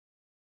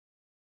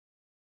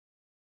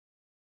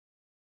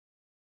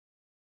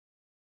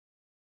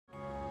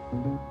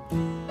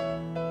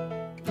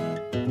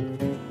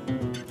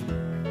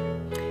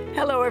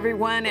Hello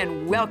everyone,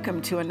 and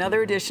welcome to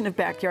another edition of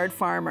Backyard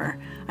Farmer.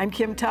 I'm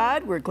Kim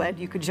Todd. We're glad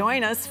you could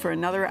join us for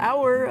another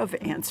hour of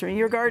answering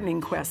your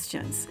gardening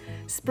questions.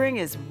 Spring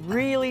is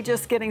really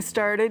just getting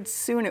started.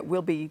 Soon it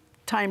will be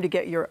time to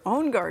get your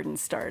own garden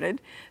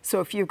started.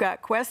 So if you've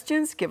got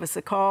questions, give us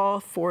a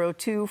call,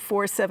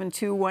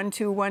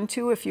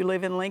 402-472-1212 if you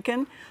live in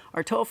Lincoln.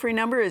 Our toll-free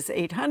number is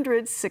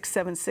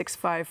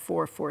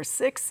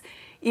 800-676-5446.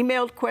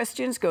 Emailed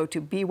questions go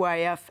to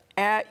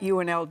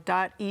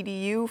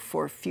byf@unl.edu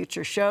for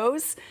future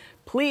shows.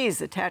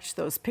 Please attach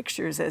those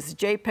pictures as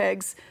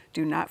JPEGs.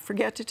 Do not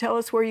forget to tell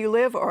us where you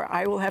live, or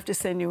I will have to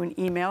send you an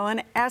email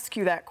and ask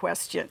you that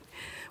question.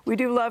 We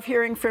do love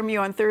hearing from you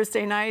on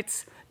Thursday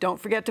nights. Don't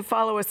forget to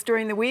follow us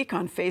during the week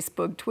on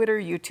Facebook, Twitter,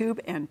 YouTube,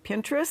 and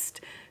Pinterest.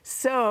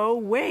 So,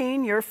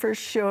 Wayne, your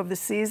first show of the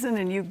season,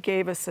 and you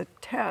gave us a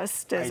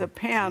test as a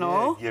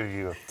panel. I did give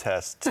you a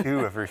test. Two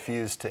have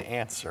refused to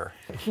answer.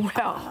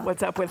 Well,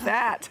 what's up with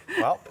that?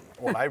 Well,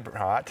 what I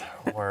brought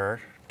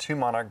were two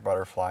monarch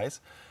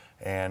butterflies.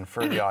 And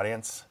for the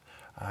audience,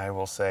 I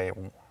will say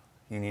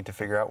you need to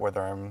figure out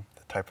whether I'm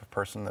the type of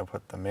person that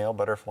put the male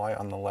butterfly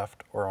on the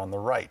left or on the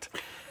right.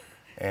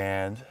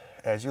 And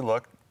as you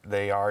look,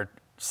 they are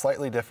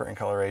slightly different in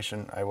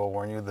coloration. I will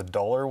warn you, the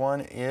duller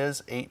one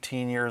is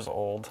 18 years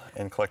old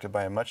and collected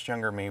by a much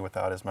younger me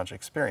without as much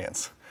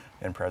experience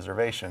in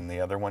preservation. The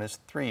other one is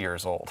 3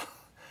 years old.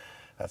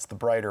 That's the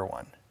brighter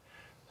one.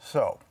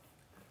 So,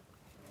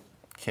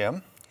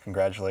 Kim,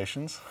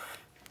 congratulations.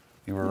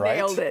 You were right.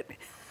 Nailed it.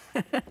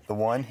 The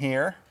one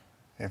here,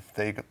 if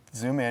they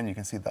zoom in, you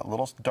can see that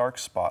little dark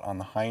spot on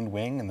the hind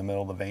wing in the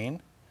middle of the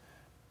vein.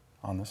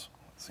 On this,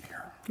 let's see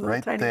here.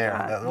 Right there,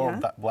 dot, that little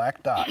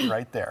black dot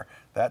right there.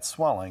 That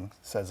swelling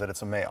says that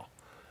it's a male.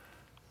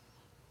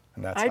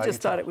 And that's I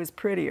just thought it was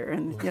prettier,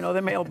 and you know,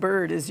 the male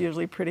bird is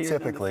usually prettier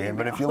typically, than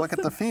the but if you look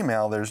at the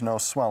female, there's no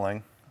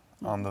swelling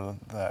on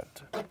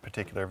that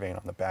particular vein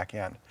on the back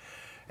end.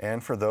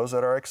 And for those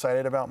that are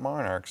excited about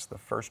monarchs, the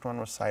first one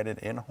was sighted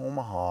in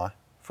Omaha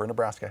for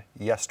Nebraska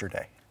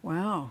yesterday.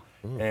 Wow.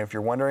 And if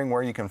you're wondering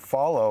where you can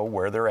follow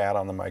where they're at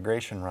on the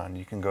migration run,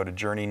 you can go to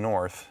Journey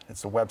North.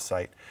 It's a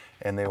website,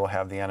 and they will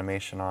have the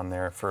animation on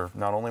there for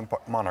not only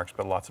monarchs,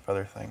 but lots of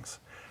other things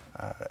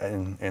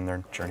in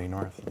their Journey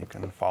North. You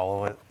can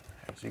follow it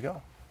as you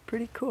go.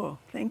 Pretty cool.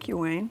 Thank you,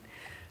 Wayne.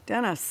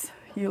 Dennis,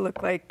 you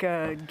look like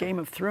Game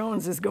of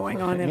Thrones is going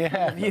on in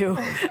front of you.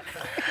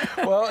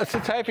 Well, it's the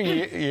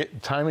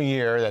time of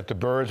year that the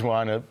birds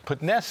want to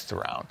put nests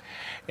around.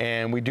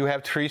 And we do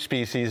have tree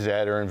species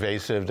that are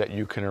invasive that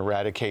you can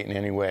eradicate in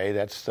any way.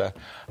 That's the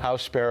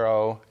house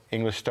sparrow,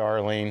 English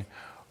starling,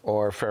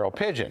 or feral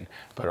pigeon.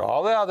 But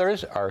all the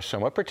others are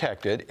somewhat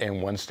protected,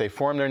 and once they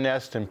form their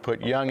nest and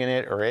put young in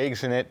it or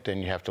eggs in it, then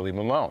you have to leave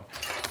them alone.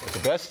 But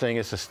the best thing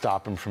is to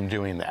stop them from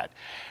doing that.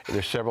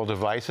 There's several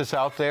devices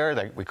out there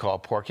that we call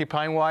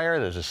porcupine wire.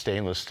 There's a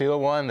stainless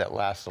steel one that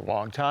lasts a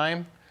long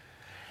time.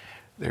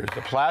 There's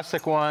the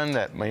plastic one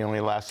that may only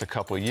last a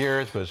couple of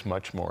years, but is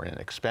much more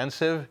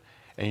inexpensive.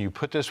 And you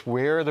put this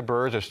where the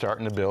birds are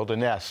starting to build a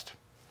nest,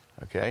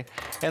 okay?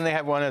 And they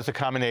have one as a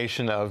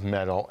combination of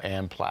metal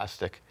and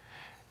plastic.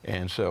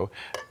 And so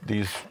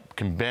these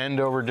can bend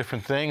over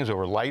different things,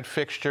 over light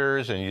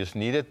fixtures, and you just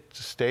need it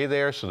to stay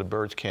there so the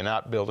birds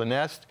cannot build a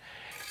nest.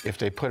 If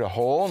they put a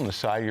hole in the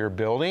side of your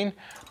building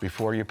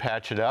before you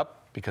patch it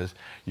up, because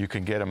you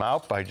can get them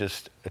out by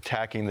just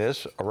attacking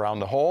this around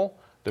the hole,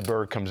 the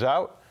bird comes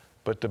out,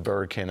 but the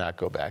bird cannot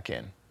go back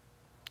in.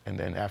 And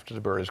then after the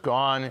bird is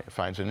gone, it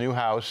finds a new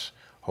house,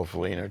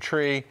 hopefully in a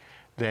tree,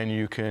 then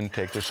you can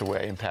take this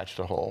away and patch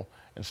the hole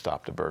and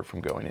stop the bird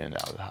from going in and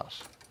out of the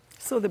house.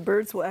 So the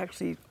birds will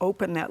actually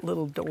open that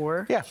little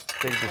door? Yeah,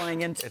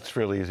 it's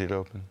really easy to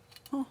open.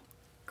 Oh,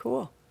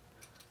 cool.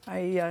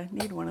 I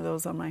need one of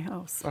those on my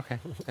house. Okay,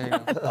 there you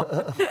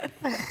go.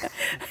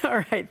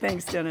 All right,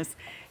 thanks, Dennis.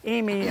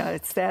 Amy,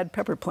 it's that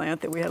pepper plant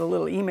that we had a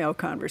little email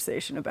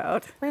conversation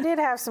about. We did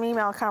have some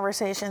email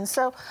conversations.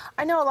 So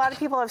I know a lot of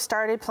people have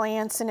started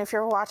plants, and if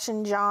you're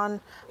watching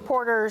John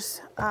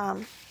Porter's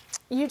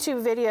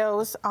YouTube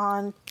videos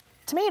on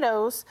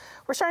tomatoes,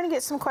 we're starting to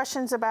get some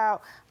questions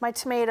about my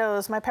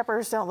tomatoes, my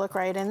peppers don't look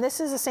right. And this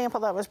is a sample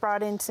that was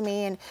brought in to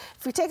me. And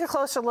if we take a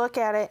closer look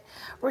at it,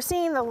 we're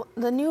seeing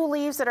the new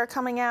leaves that are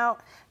coming out.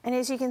 And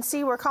as you can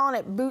see, we're calling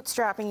it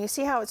bootstrapping. You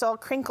see how it's all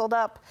crinkled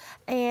up.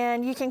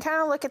 And you can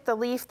kind of look at the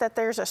leaf that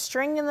there's a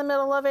string in the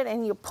middle of it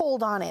and you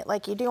pulled on it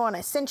like you do on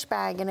a cinch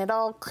bag and it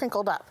all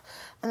crinkled up.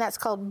 And that's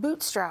called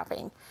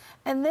bootstrapping.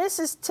 And this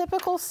is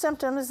typical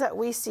symptoms that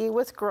we see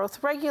with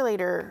growth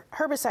regulator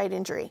herbicide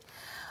injury.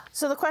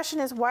 So the question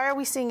is, why are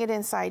we seeing it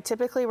inside?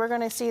 Typically, we're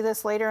going to see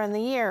this later in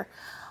the year.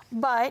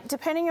 But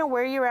depending on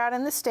where you're at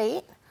in the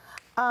state,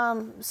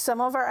 some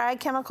of our ag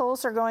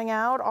chemicals are going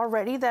out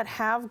already that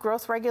have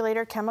growth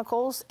regulator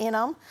chemicals in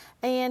them.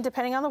 And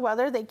depending on the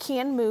weather, they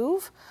can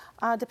move.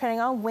 depending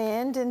on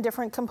wind and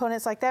different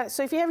components like that.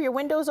 So if you have your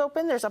windows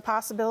open, there's a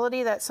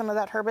possibility that some of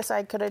that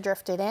herbicide could have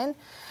drifted in.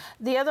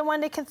 The other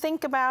one they can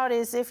think about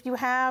is if you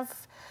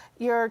have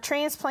your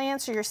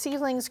transplants or your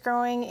seedlings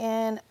growing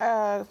in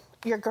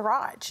your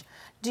garage.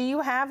 Do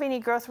you have any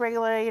growth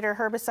regulator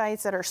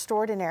herbicides that are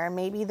stored in there? And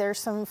maybe there's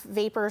some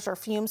vapors or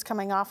fumes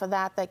coming off of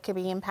that that could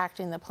be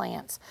impacting the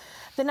plants.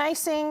 The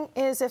nice thing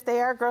is if they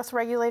are growth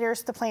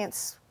regulators, the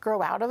plants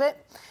grow out of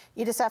it.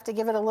 You just have to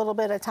give it a little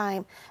bit of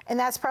time. And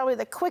that's probably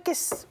the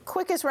quickest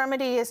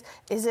remedy is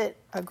it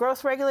a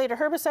growth regulator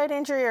herbicide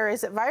injury or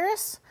is it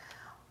virus?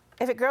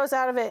 If it grows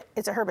out of it,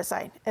 it's a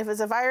herbicide. If it's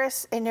a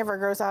virus, it never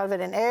grows out of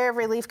it. And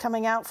every leaf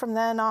coming out from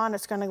then on,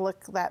 it's going to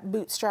look that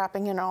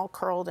bootstrapping and all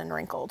curled and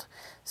wrinkled.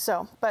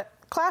 So, but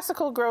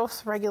classical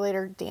growth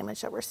regulator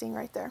damage that we're seeing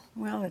right there.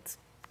 Well, it's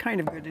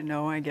kind of good to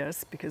know, I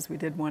guess, because we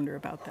did wonder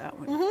about that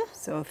one.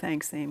 So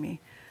thanks,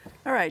 Amy.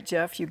 All right,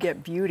 Jeff, you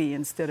get beauty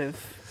instead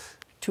of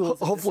tools.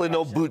 Hopefully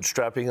no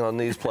bootstrapping on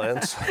these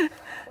plants.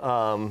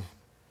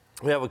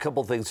 We have a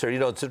couple things here. You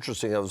know, it's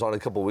interesting. I was on a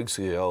couple weeks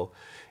ago,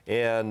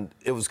 and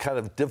it was kind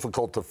of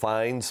difficult to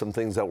find some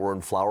things that were in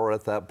flower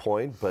at that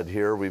point. But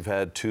here we've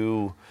had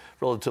 2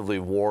 relatively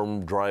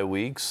warm, dry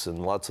weeks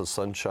and lots of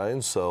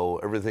sunshine. So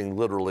everything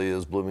literally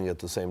is blooming at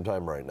the same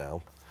time right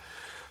now.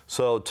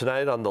 So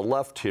tonight on the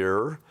left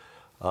here,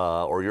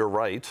 or your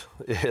right,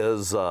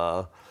 is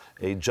a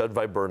Judd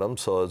viburnum.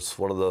 So it's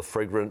one of the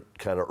fragrant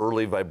kind of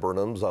early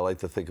viburnums. I like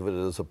to think of it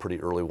as a pretty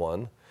early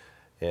one.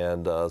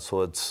 And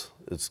so it's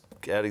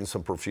adding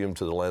some perfume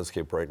to the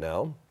landscape right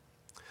now.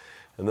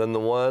 And then the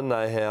one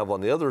I have on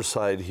the other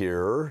side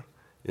here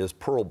is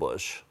pearl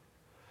bush.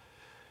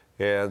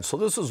 And so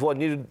this is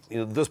one,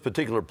 this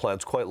particular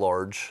plant's quite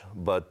large,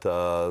 but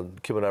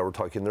Kim and I were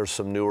talking, there's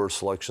some newer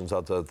selections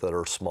out there that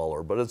are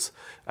smaller, but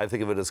I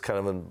think of it as kind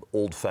of an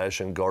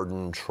old-fashioned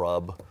garden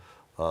shrub.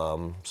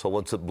 So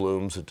once it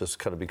blooms, it just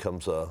kind of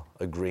becomes a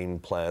green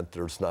plant.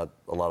 There's not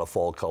a lot of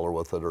fall color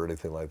with it or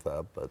anything like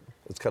that, but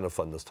it's kind of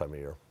fun this time of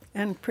year.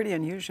 And pretty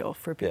unusual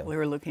for people who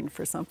are looking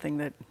for something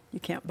that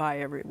you can't buy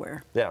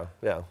everywhere. Yeah,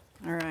 yeah.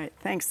 All right,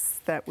 thanks.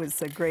 That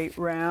was a great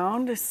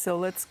round. So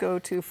let's go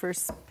to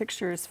first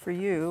pictures for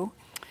you.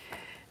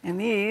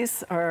 And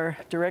these are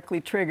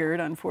directly triggered,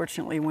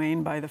 unfortunately,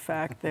 Wayne, by the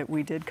fact that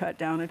we did cut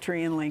down a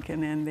tree in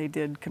Lincoln and they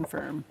did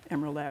confirm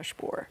emerald ash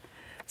borer.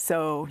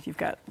 So you've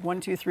got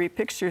 1, 2, 3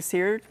 pictures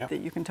here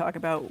that you can talk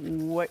about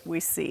what we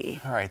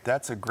see. All right,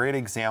 that's a great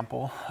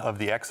example of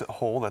the exit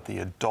hole that the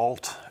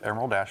adult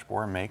emerald ash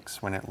borer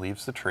makes when it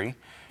leaves the tree.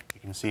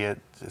 You can see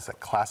it's a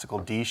classical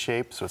D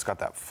shape, so it's got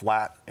that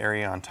flat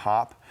area on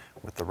top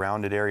with the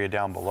rounded area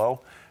down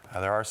below.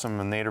 There are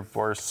some native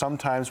borers.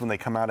 Sometimes when they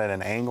come out at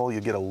an angle,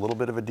 you get a little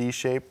bit of a D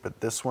shape, but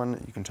this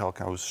one, you can tell,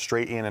 goes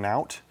straight in and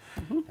out.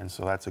 And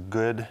so that's a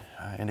good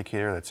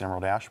indicator that's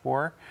emerald ash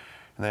borer.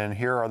 And then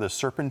here are the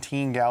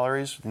serpentine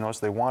galleries. You notice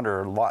they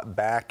wander a lot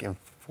back and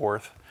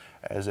forth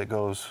as it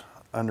goes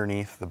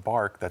underneath the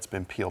bark that's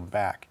been peeled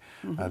back.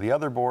 The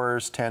other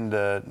borers tend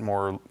to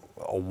more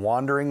a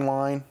wandering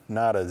line,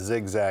 not a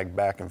zigzag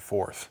back and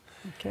forth.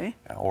 Okay.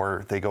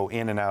 Or they go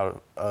in and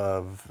out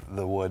of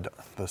the wood,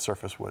 the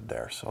surface wood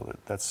there. So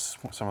that's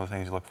some of the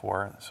things you look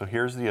for. So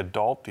here's the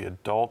adult. The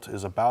adult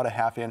is about a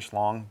 ½ inch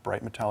long,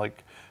 bright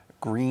metallic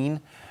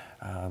green.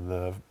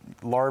 The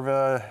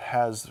larva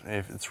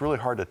it's really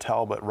hard to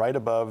tell, but right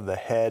above the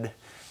head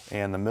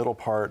and the middle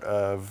part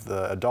of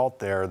the adult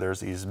there's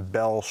these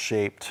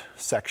bell-shaped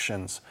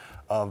sections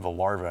of the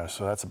larva.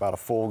 So that's about a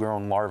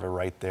full-grown larva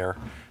right there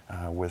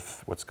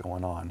with what's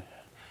going on.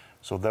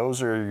 So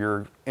those are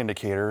your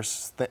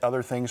indicators. The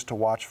other things to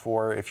watch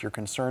for if you're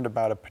concerned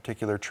about a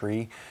particular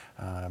tree,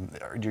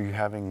 are you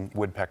having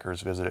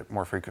woodpeckers visit it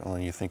more frequently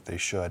than you think they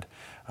should?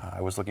 I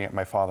was looking at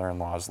my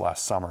father-in-law's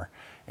last summer,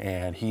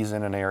 and he's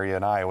in an area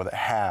in Iowa that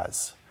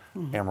has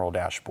emerald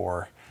ash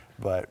borer,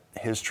 but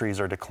his trees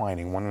are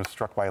declining. One was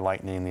struck by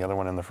lightning, the other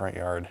one in the front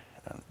yard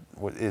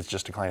is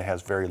just declining. It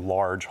has very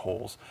large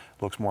holes.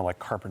 It looks more like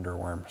carpenter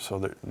worm. So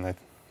that, and I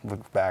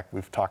look back,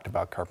 we've talked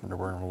about carpenter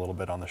worm a little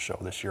bit on the show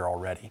this year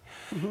already.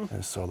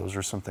 And so those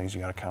are some things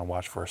you got to kind of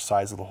watch for.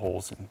 Size of the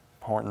holes is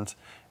important,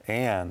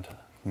 and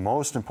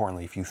most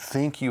importantly, if you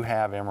think you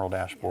have emerald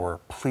ash borer,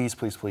 please,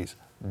 please, please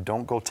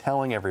don't go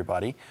telling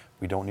everybody.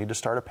 We don't need to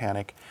start a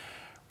panic.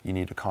 You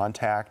need to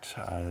contact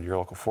your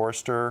local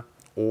forester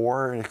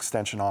or an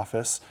extension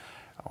office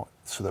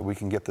so that we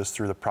can get this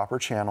through the proper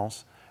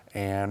channels,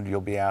 and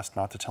you'll be asked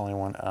not to tell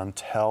anyone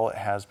until it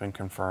has been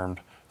confirmed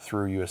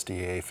through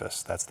USDA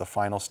APHIS. That's the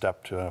final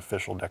step to an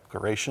official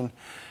declaration.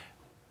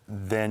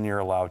 Then you're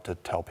allowed to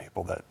tell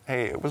people that,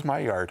 hey, it was my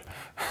yard.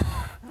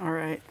 All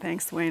right,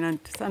 thanks, Wayne.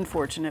 It's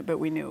unfortunate, but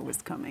we knew it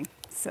was coming.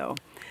 So, all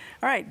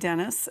right,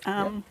 Dennis,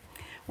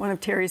 one of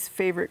Terry's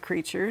favorite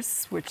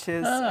creatures, which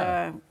is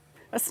a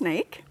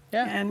snake.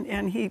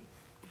 And he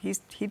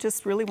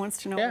just really wants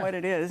to know what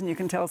it is, and you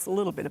can tell us a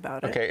little bit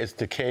about it. Okay, it's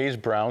Decay's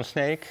brown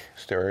snake,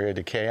 Steria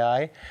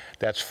decayi.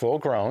 That's full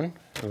grown.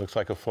 It looks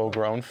like a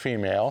full-grown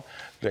female.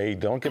 They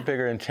don't get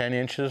bigger than 10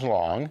 inches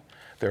long.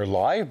 They're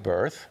live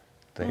birth.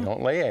 They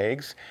don't lay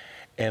eggs.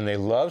 and they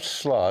love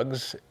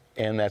slugs,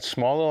 and that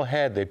small little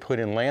head they put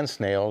in land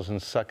snails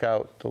and suck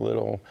out the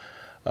little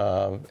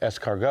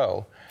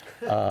escargot.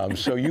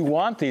 So you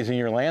want these in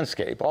your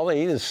landscape. All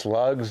they eat is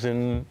slugs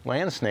and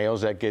land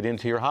snails that get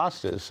into your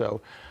hostas.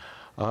 So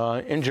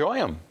enjoy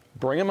them.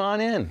 Bring them on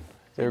in.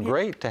 They're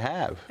great to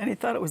have. And he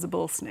thought it was a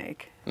bull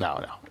snake.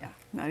 No. Yeah,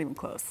 not even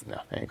close. No,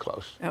 ain't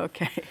close.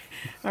 Okay.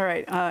 All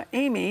right.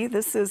 Amy,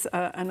 this is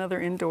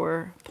another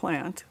indoor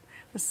plant.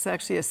 This is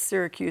actually a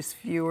Syracuse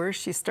viewer.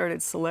 She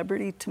started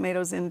celebrity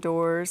tomatoes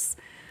indoors.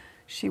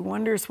 She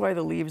wonders why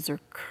the leaves are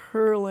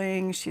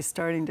curling. She's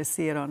starting to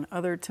see it on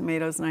other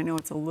tomatoes, and I know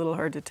it's a little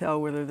hard to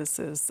tell whether this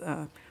is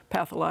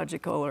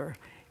pathological or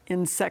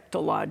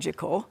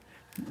insectological,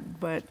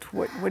 but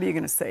what are you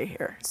going to say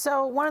here?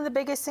 So one of the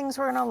biggest things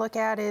we're going to look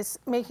at is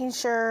making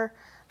sure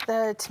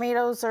the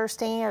tomatoes are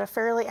staying at a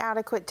fairly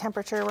adequate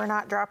temperature. We're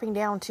not dropping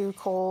down too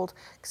cold.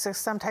 So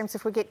sometimes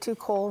if we get too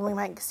cold, we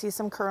might see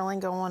some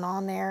curling going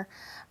on there.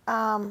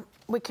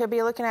 We could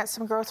be looking at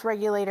some growth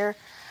regulator.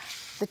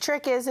 The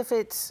trick is if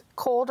it's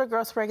cold or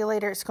growth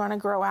regulator, it's going to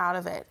grow out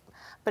of it.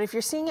 But if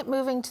you're seeing it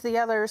moving to the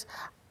others,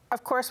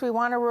 of course we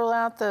want to rule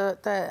out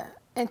the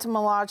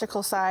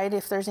entomological side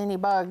if there's any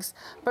bugs.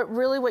 But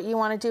really what you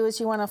want to do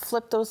is you want to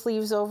flip those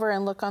leaves over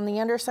and look on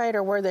the underside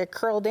or where they're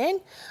curled in,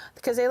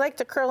 because they like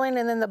to curl in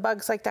and then the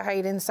bugs like to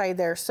hide inside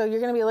there. So you're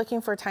going to be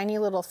looking for tiny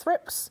little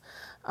thrips,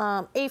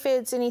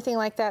 aphids, anything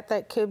like that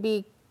that could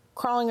be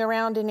crawling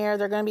around in there.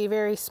 They're going to be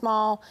very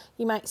small.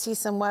 You might see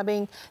some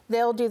webbing.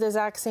 They'll do the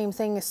exact same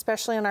thing,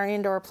 especially on our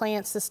indoor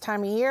plants this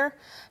time of year,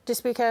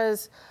 just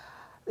because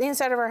the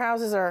inside of our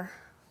houses are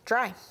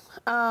dry.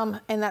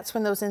 And that's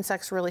when those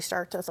insects really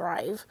start to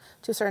thrive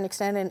to a certain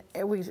extent.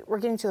 And we're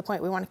getting to the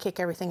point we want to kick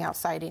everything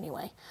outside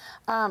anyway.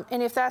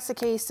 And if that's the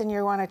case, then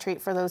you want to treat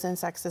for those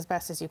insects as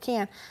best as you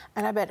can.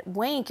 And I bet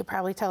Wayne could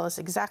probably tell us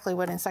exactly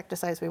what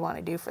insecticides we want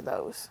to do for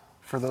those.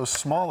 For those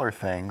smaller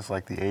things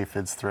like the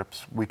aphids,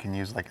 thrips, we can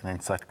use like an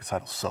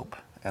insecticidal soap.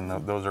 And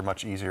those are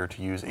much easier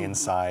to use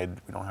inside.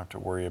 We don't have to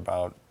worry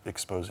about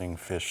exposing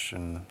fish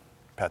and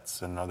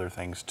pets and other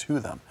things to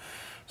them.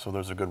 So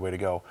those are a good way to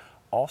go.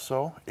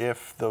 Also,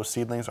 if those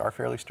seedlings are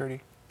fairly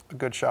sturdy, a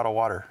good shot of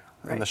water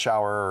in the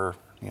shower or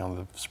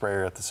the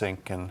sprayer at the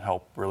sink can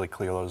help really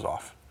clear those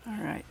off.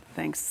 All right,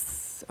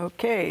 thanks.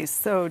 Okay,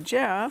 so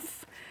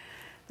Jeff,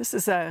 this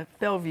is a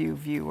Bellevue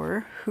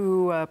viewer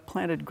who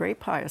planted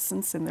grape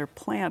hyacinths in their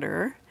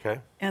planter,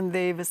 and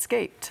they've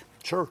escaped.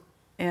 Sure.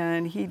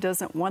 And he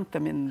doesn't want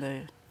them in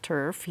the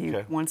turf. He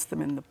wants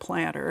them in the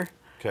planter.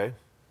 Okay.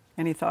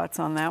 Any thoughts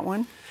on that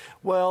one?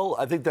 Well,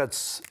 I think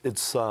it's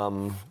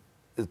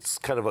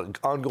kind of an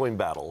ongoing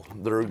battle.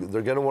 They're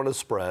going to want to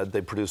spread.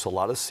 They produce a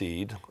lot of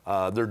seed.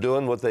 They're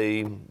doing what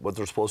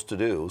they're supposed to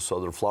do. So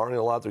they're flowering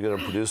a lot. They're going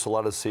to produce a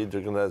lot of seed.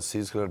 That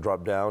seed's going to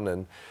drop down,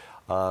 and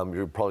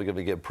you're probably going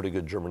to get pretty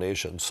good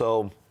germination.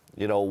 So,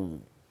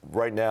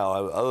 right now,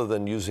 other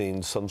than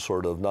using some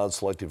sort of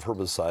non-selective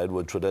herbicide,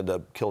 which would end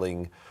up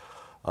killing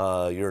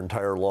your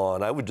entire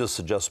lawn, I would just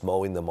suggest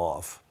mowing them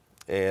off.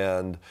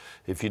 And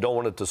if you don't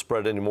want it to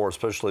spread anymore,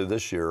 especially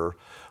this year,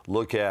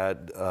 look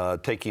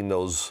at taking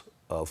those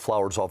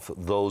flowers off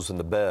those in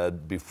the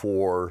bed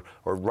before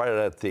or right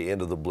at the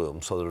end of the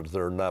bloom, so that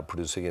they're not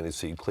producing any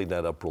seed. Clean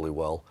that up really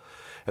well.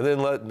 And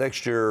then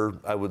next year,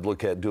 I would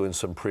look at doing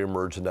some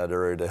pre-emerge in that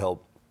area to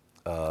help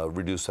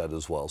reduce that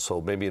as well. So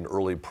maybe an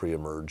early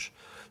pre-emerge,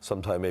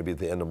 sometime maybe at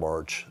the end of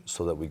March,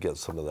 so that we get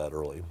some of that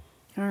early.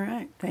 All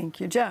right, thank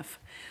you, Jeff.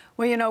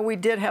 Well, we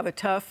did have a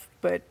tough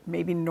but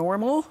maybe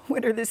normal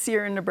winter this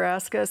year in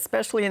Nebraska,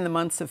 especially in the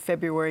months of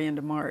February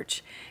into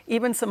March.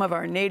 Even some of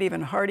our native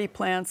and hardy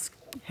plants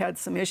had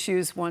some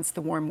issues once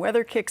the warm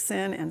weather kicks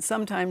in, and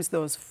sometimes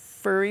those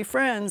furry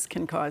friends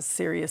can cause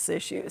serious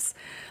issues.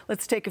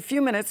 Let's take a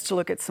few minutes to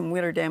look at some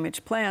winter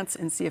damaged plants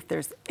and see if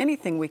there's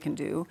anything we can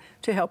do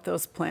to help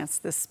those plants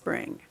this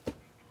spring.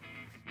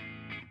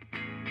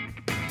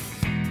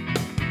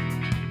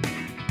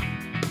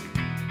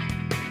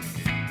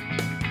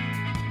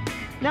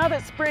 Now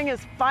that spring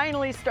has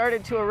finally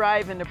started to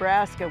arrive in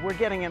Nebraska, we're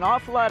getting an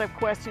awful lot of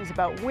questions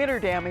about winter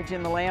damage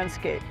in the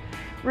landscape,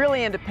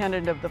 really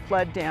independent of the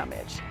flood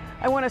damage.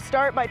 I want to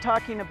start by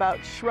talking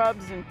about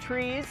shrubs and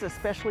trees,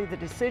 especially the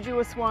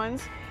deciduous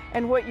ones,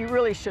 and what you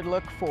really should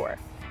look for.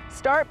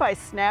 Start by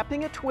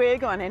snapping a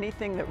twig on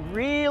anything that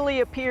really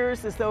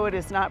appears as though it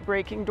is not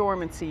breaking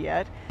dormancy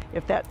yet.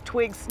 If that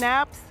twig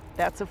snaps,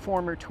 that's a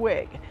former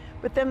twig.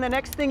 But then the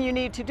next thing you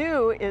need to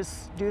do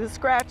is do the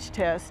scratch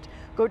test.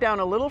 Go down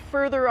a little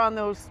further on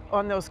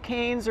those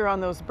canes or on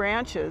those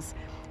branches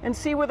and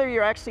see whether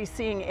you're actually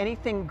seeing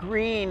anything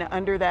green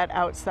under that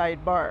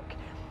outside bark.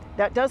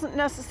 That doesn't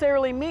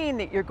necessarily mean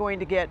that you're going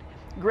to get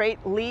great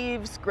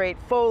leaves, great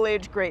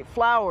foliage, great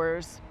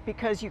flowers,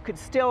 because you could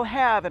still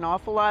have an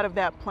awful lot of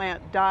that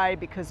plant die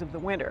because of the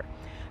winter.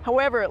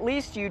 However, at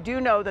least you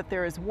do know that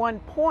there is one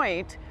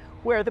point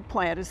where the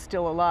plant is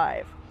still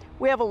alive.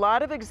 We have a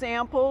lot of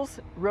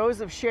examples.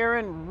 Rose of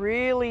Sharon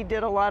really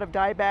did a lot of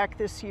dieback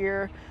this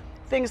year.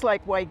 Things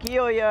like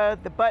Weigela,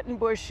 the button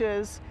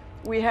bushes,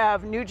 We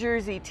have New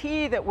Jersey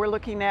tea that we're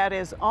looking at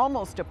as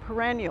almost a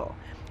perennial.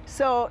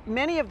 So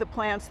many of the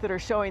plants that are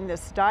showing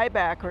this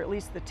dieback, or at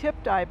least the tip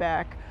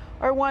dieback,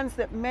 are ones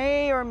that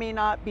may or may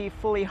not be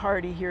fully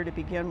hardy here to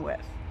begin with.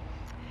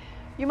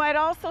 You might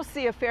also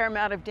see a fair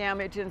amount of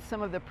damage in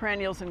some of the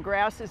perennials and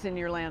grasses in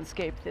your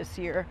landscape this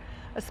year,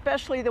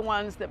 especially the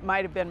ones that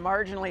might have been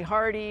marginally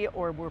hardy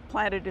or were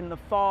planted in the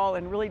fall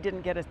and really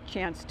didn't get a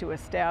chance to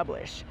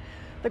establish.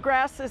 The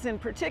grasses in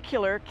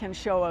particular can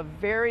show a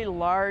very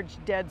large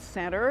dead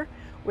center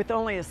with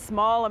only a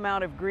small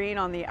amount of green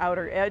on the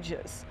outer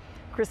edges.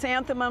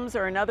 Chrysanthemums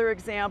are another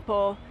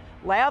example.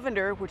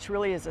 Lavender, which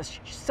really is a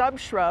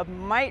subshrub,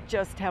 might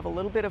just have a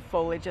little bit of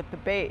foliage at the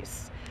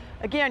base.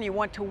 Again, you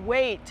want to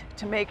wait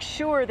to make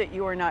sure that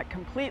you are not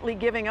completely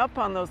giving up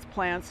on those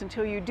plants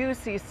until you do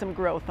see some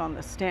growth on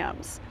the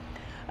stems.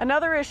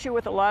 Another issue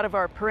with a lot of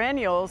our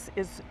perennials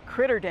is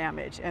critter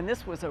damage, and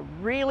this was a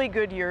really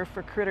good year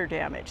for critter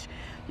damage.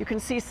 You can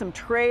see some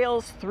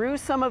trails through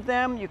some of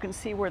them. You can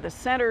see where the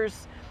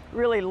centers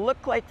really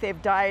look like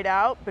they've died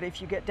out, but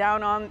if you get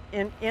down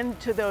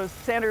into those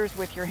centers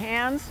with your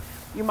hands,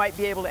 you might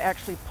be able to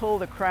actually pull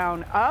the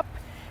crown up.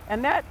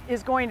 And that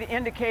is going to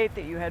indicate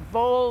that you had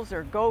voles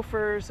or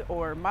gophers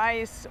or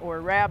mice or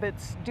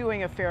rabbits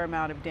doing a fair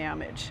amount of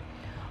damage.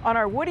 On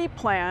our woody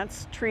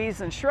plants,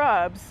 trees and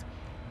shrubs,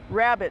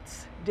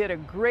 rabbits did a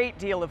great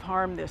deal of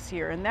harm this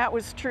year, and that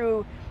was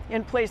true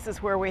in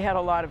places where we had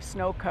a lot of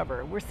snow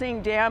cover. We're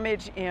seeing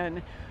damage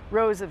in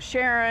Rose of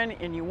Sharon,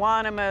 in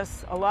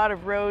euonymus, a lot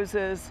of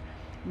roses,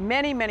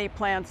 many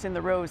plants in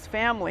the rose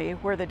family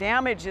where the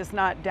damage is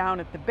not down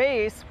at the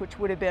base, which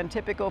would have been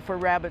typical for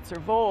rabbits or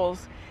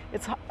voles.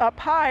 It's up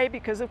high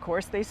because, of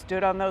course, they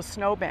stood on those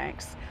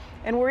snowbanks.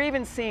 And we're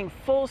even seeing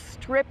full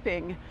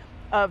stripping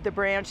of the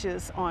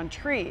branches on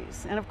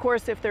trees. And of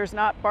course, if there's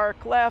not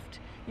bark left,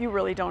 you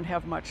really don't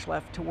have much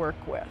left to work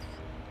with.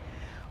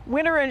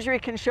 Winter injury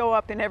can show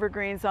up in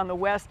evergreens on the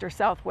west or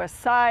southwest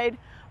side,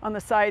 on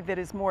the side that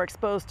is more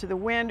exposed to the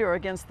wind or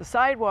against the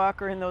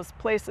sidewalk, or in those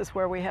places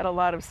where we had a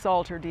lot of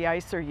salt or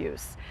de-icer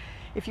use.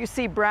 If you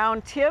see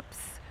brown tips,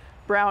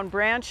 brown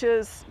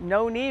branches,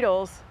 no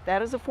needles,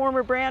 that is a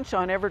former branch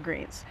on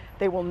evergreens.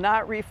 They will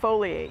not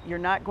refoliate. You're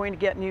not going to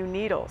get new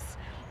needles.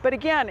 But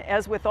again,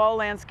 as with all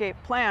landscape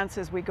plants,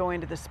 as we go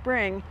into the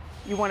spring,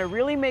 you want to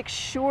really make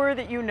sure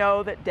that you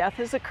know that death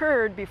has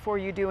occurred before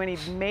you do any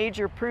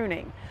major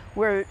pruning,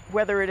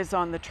 whether it is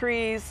on the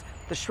trees,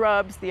 the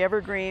shrubs, the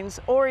evergreens,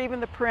 or even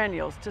the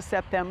perennials, to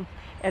set them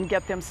and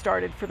get them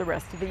started for the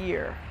rest of the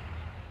year.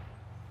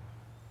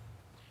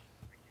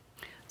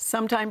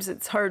 Sometimes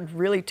it's hard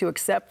really to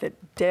accept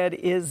that dead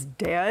is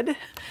dead,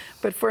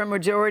 but for a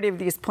majority of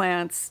these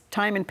plants,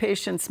 time and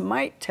patience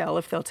might tell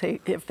if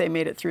they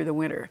made it through the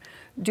winter.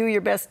 Do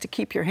your best to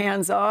keep your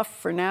hands off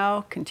for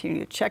now, continue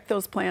to check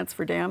those plants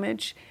for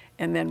damage,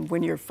 and then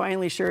when you're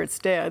finally sure it's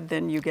dead,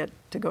 then you get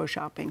to go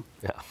shopping.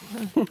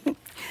 Yeah.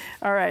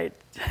 All right,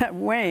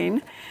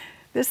 Wayne,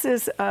 this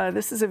is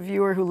a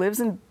viewer who lives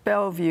in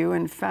Bellevue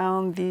and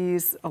found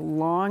these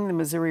along the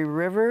Missouri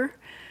River.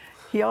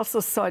 He also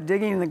saw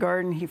digging in the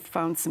garden, he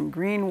found some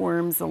green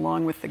worms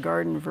along with the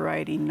garden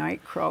variety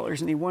night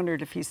crawlers, and he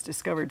wondered if he's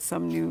discovered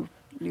some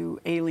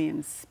new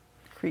alien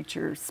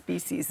creature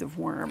species of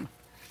worm.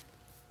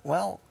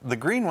 Well, the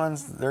green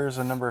ones, there's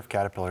a number of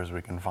caterpillars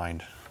we can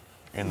find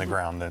in the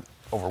ground that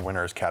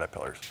overwinter as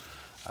caterpillars.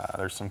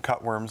 There's some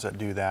cutworms that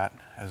do that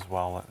as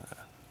well,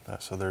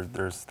 so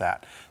there's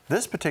that.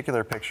 This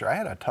particular picture, I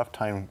had a tough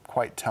time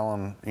quite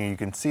telling. You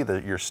can see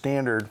your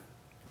standard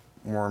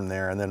worm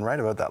there, and then right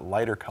about that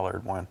lighter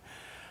colored one,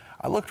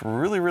 I looked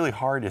really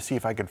hard to see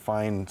if I could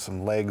find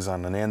some legs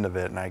on an end of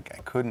it, and I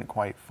couldn't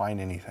quite find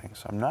anything.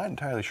 So I'm not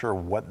entirely sure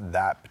what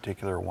that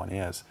particular one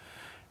is.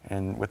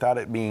 And without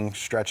it being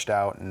stretched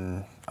out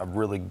and a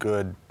really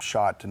good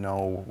shot to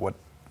know what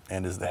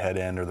end is the head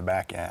end or the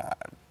back end,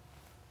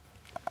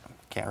 I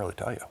can't really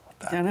tell you what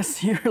that.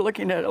 Dennis, you're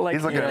looking at it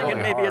like you're thinking really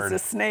maybe hard.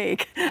 it's a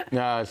snake.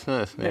 No, it's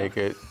not a snake.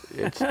 Yeah.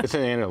 It's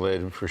an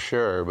annelid for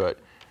sure, but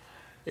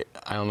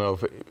I don't know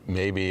if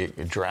maybe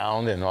it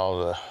drowned and all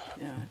the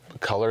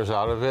colors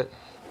out of it,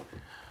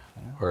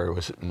 or it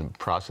was in the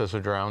process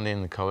of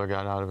drowning, the color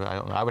got out of it. I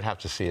don't know. I would have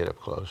to see it up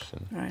close.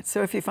 All right,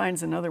 so if he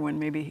finds another one,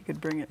 maybe he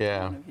could bring it to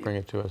one of you. Bring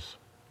it to us.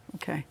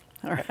 Okay,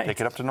 all right. Take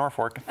it up to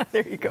Norfolk.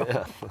 There you go.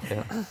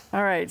 Yeah.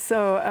 All right,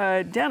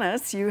 so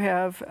Dennis, you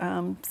have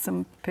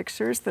some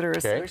pictures that are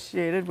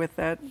associated with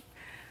that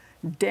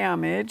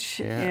damage,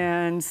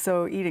 and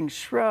so eating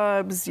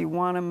shrubs,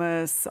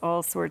 euonymus,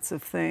 all sorts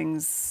of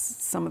things.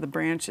 Some of the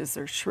branches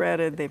are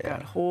shredded, they've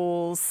got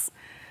holes.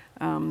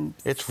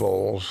 It's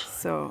voles.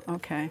 So,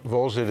 okay.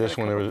 Voles did this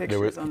one. There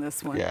was on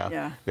this one.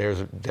 Yeah. There's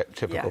a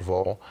typical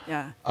vole.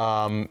 Yeah.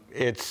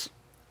 It's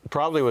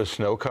probably was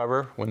snow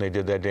cover when they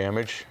did that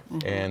damage,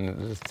 and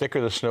the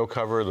thicker the snow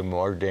cover, the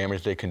more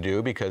damage they can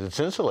do because it's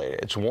insulated.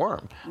 It's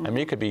warm. I mean,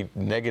 it could be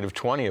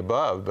 -20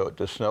 above, but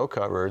the snow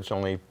cover, it's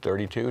only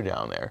 32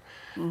 down there.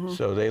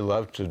 So they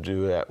love to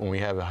do that. When we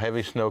have a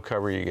heavy snow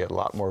cover, you get a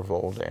lot more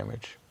vole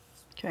damage.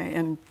 Okay,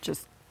 and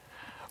just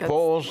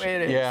voles, the way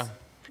it is.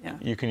 Yeah.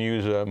 You can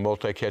use a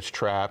multi-catch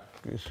trap.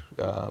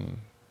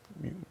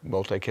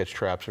 Multi-catch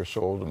traps are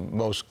sold in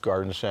most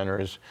garden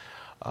centers.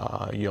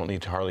 You don't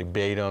need to hardly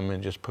bait them,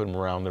 and just put them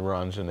around the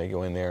runs, and they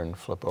go in there and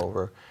flip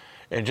over.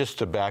 And just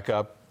to back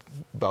up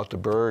about the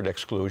bird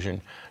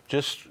exclusion,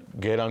 just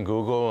get on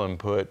Google and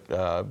put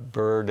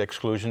bird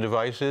exclusion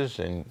devices,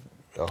 and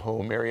a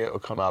whole myriad will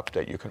come up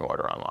that you can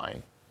order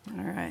online.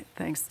 All right,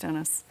 thanks,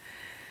 Dennis.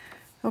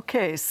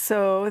 Okay,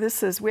 so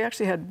we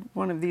actually had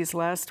one of these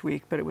last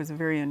week, but it was a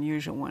very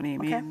unusual one,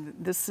 Amy. Okay. And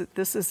this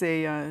is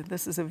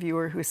a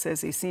viewer who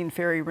says he's seen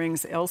fairy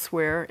rings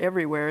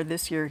everywhere.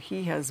 This year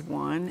he has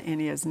one, and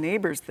he has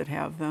neighbors that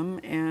have them,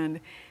 and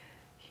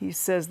he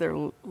says their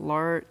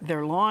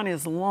lawn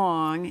is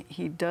long.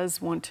 He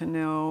does want to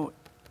know,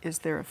 is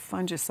there a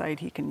fungicide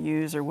he can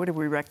use, or what do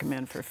we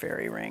recommend for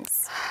fairy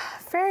rings?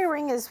 Fairy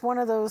ring is one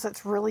of those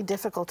that's really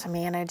difficult to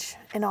manage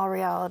in all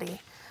reality.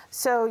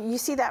 So you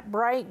see that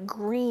bright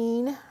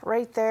green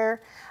right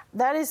there?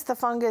 That is the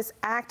fungus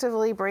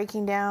actively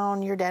breaking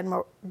down your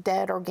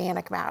dead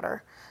organic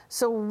matter.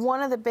 So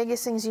one of the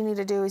biggest things you need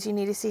to do is you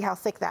need to see how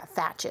thick that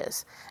thatch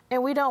is.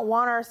 And we don't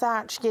want our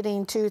thatch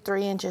getting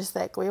 2-3 inches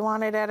thick. We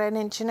want it at 1.5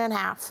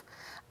 inches.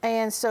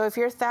 And so if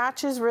your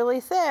thatch is really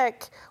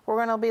thick, we're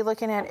gonna be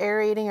looking at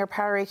aerating or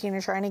power raking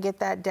and trying to get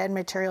that dead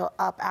material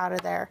up out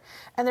of there.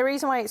 And the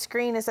reason why it's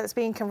green is that's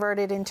being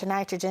converted into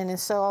nitrogen, and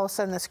so all of a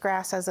sudden this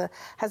grass has a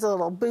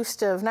little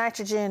boost of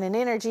nitrogen and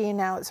energy, and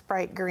now it's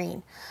bright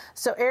green.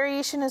 So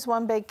aeration is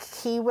one big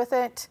key with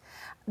it.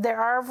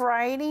 There are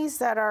varieties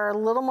that are a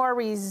little more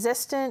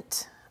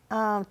resistant,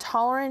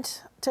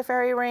 tolerant to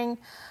fairy ring,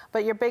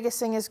 but your biggest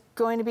thing is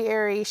going to be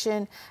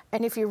aeration.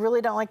 And if you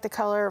really don't like the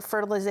color,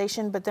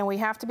 fertilization, but then we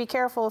have to be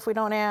careful if we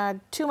don't add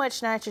too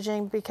much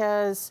nitrogen,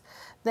 because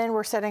then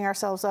we're setting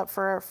ourselves up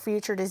for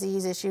future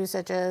disease issues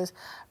such as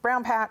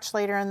brown patch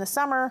later in the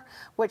summer,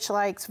 which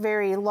likes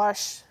very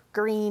lush,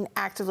 green,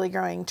 actively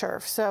growing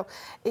turf. So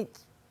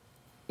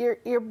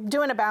you're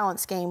doing a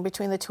balance game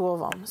between the two of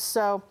them.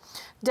 So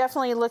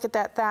definitely look at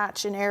that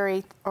thatch and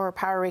aerate or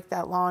power rake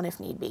that lawn if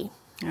need be.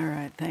 All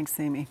right, thanks,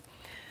 Amy.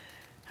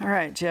 All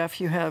right,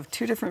 Jeff, you have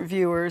 2 different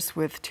viewers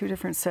with 2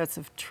 different sets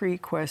of tree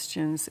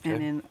questions,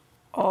 and in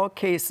all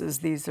cases,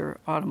 these are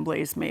autumn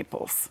blaze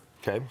maples.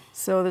 Okay.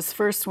 So this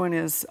first one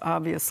is,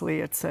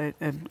 obviously, it's a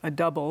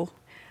double.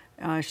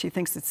 She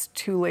thinks it's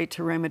too late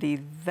to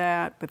remedy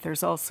that, but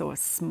there's also a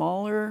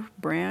smaller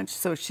branch,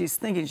 so she's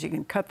thinking she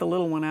can cut the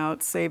little one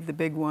out, save the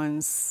big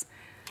ones.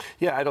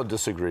 Yeah, I don't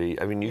disagree.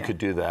 I mean, you could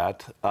do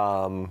that.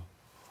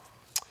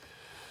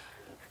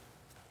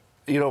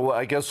 You know,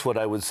 I guess what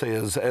I would say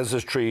is, as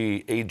this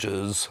tree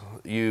ages,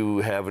 you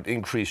have an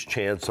increased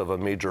chance of a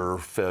major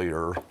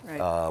failure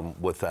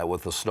with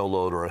a snow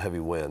load or a heavy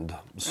wind.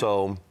 Right.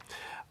 So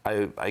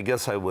I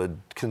guess I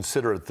would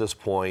consider at this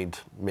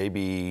point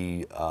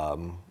maybe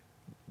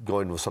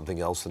going with something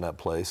else in that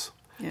place.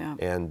 Yeah.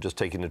 And just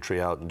taking the tree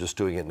out and just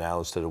doing it now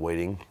instead of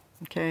waiting.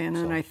 Okay, and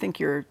then I think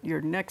your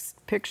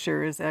next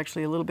picture is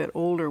actually a little bit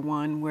older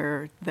one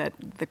where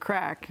the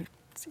crack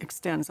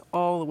extends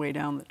all the way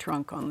down the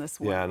trunk on this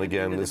one. Yeah, and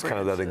again, it's kind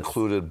of that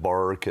included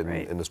bark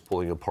and it's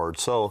pulling apart.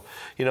 So,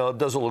 you know, it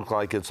doesn't look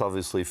like it's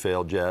obviously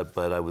failed yet,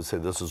 but I would say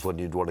this is one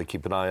you'd want to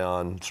keep an eye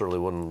on. Certainly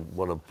wouldn't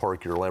want to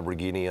park your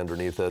Lamborghini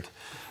underneath it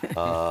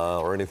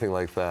or anything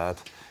like that.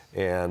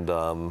 And,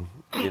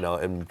 you know,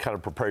 and kind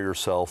of prepare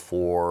yourself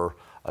for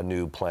a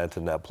new plant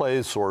in that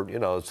place, or, you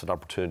know, it's an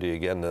opportunity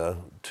again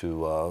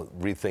to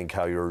rethink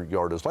how your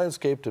yard is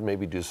landscaped and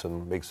maybe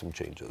make some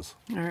changes.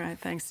 All right,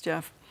 thanks,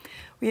 Jeff.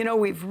 Well, you know,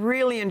 we've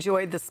really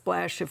enjoyed the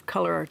splash of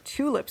color our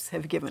tulips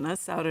have given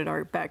us out at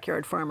our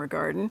backyard farmer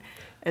garden.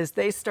 As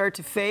they start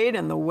to fade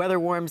and the weather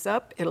warms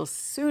up, it'll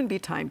soon be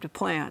time to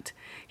plant.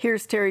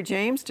 Here's Terry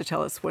James to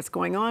tell us what's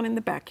going on in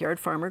the backyard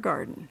farmer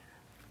garden.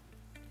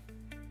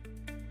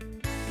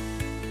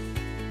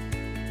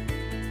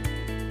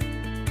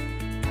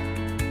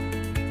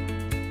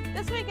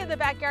 The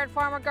backyard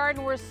farmer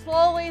garden, we're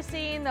slowly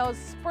seeing those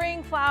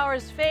spring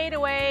flowers fade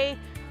away.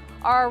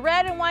 Our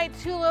red and white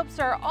tulips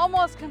are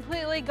almost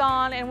completely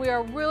gone, and we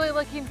are really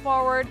looking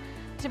forward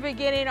to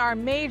beginning our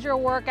major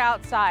work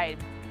outside.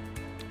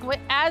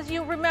 As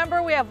you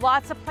remember, we have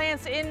lots of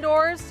plants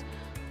indoors.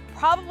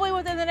 Probably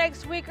within the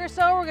next week or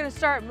so, we're going to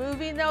start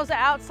moving those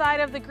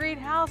outside of the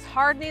greenhouse,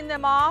 hardening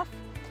them off.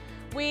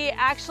 We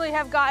actually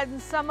have gotten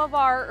some of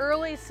our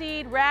early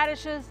seed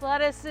radishes,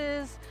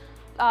 lettuces,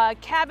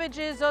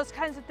 cabbages, those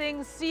kinds of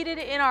things seeded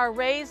in our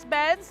raised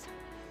beds.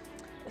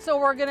 So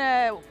we're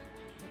gonna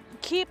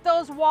keep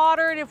those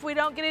watered if we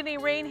don't get any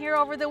rain here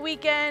over the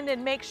weekend,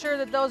 and make sure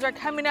that those are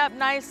coming up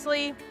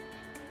nicely.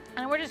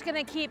 And we're just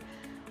gonna keep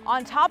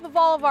on top of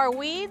all of our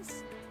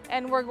weeds,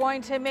 and we're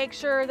going to make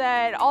sure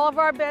that all of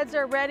our beds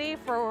are ready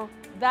for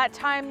that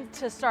time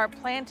to start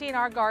planting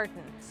our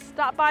garden.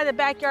 Stop by the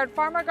backyard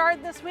farmer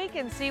garden this week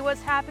and see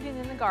what's happening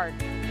in the garden.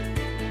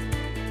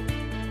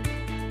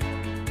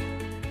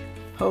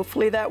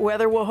 Hopefully that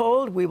weather will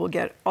hold. We will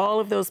get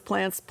all of those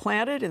plants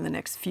planted in the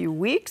next few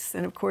weeks.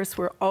 And of course,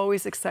 we're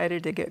always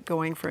excited to get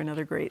going for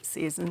another great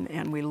season.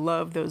 And we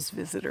love those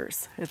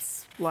visitors.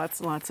 It's lots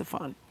and lots of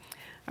fun.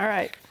 All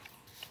right,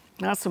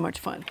 not so much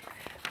fun.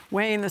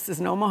 Wayne, this is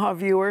an Omaha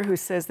viewer who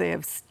says they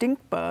have stink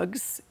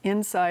bugs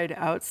inside,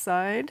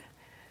 outside.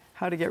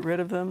 How to get rid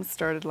of them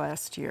started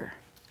last year.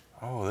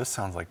 Oh, this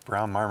sounds like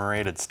brown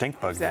marmorated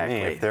stink bugs to me.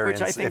 Exactly, If they're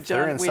which I think, if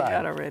they're John, we inside.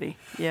 had already.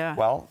 Yeah.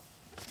 Well,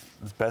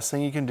 the best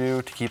thing you can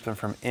do to keep them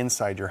from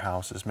inside your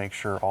house is make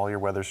sure all your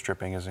weather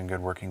stripping is in good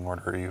working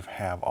order. You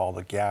have all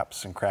the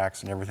gaps and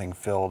cracks and everything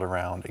filled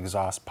around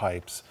exhaust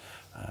pipes,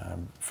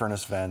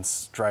 furnace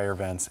vents, dryer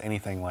vents,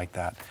 anything like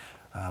that.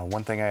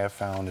 One thing I have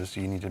found is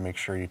you need to make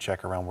sure you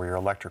check around where your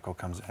electrical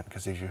comes in,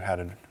 because if you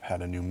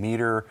had a new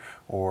meter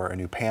or a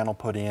new panel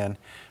put in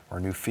or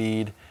a new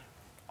feed,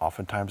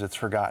 oftentimes it's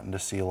forgotten to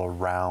seal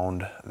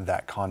around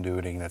that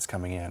conduiting that's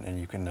coming in, and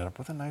you can end up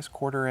with a nice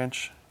 1/4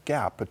 inch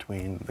gap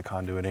between the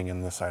conduiting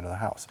and the side of the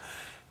house.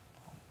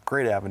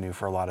 Great avenue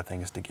for a lot of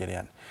things to get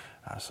in.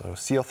 So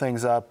seal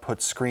things up,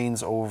 put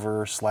screens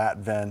over, slat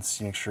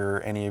vents, make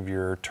sure any of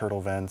your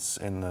turtle vents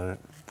in the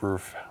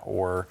roof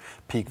or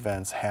peak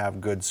vents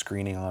have good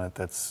screening on it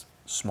that's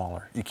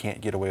smaller. You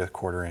can't get away with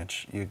 1/4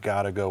 inch. You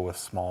gotta go with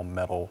small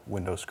metal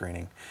window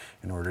screening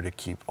in order to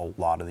keep a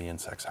lot of the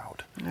insects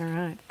out. All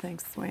right,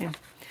 thanks, Wayne.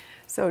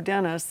 So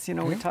Dennis, you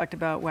know, we talked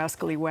about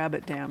wascally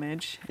wabbit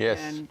damage. Yes.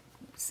 And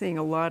seeing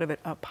a lot of it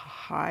up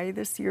high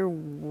this year.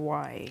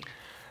 Why?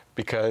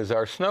 Because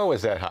our snow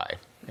is that high,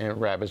 and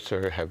rabbits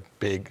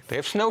they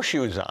have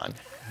snowshoes on.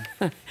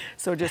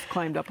 So just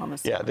climbed up on the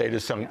snow. Yeah, they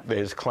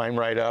just climb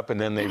right up,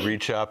 and then they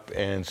reach up,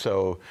 and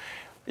so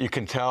you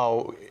can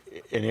tell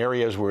in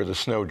areas where the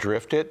snow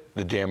drifted,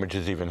 the damage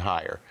is even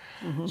higher.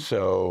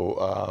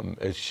 So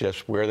it's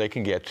just where they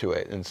can get to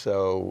it, and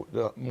so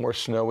the more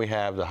snow we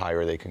have, the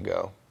higher they can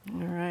go.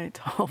 All right,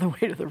 all the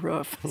way to the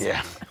roof.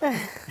 Yeah.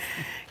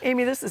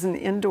 Amy, this is an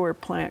indoor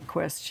plant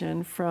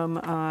question from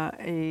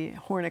a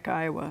Hornick,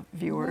 Iowa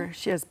viewer.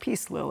 She has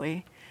peace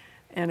lily,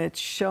 and it's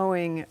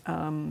showing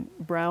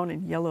brown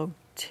and yellow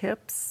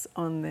tips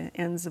on the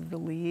ends of the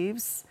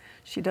leaves.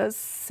 She does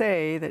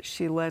say that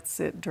she lets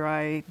it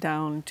dry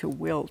down to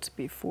wilt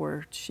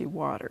before she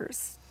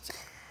waters.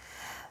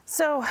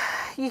 So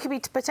you could be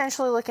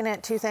potentially looking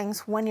at two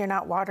things when you're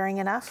not watering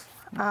enough.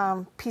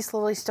 Peace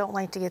lilies don't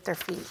like to get their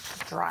feet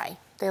dry.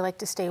 They like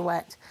to stay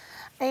wet.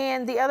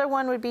 And the other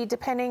one would be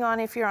depending on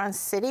if you're on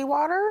city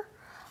water.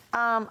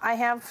 I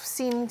have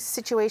seen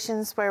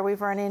situations where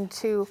we've run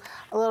into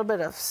a little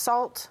bit of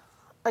salt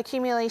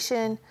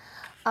accumulation.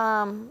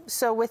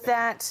 So with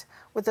that,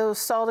 with those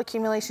salt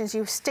accumulations,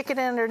 you stick it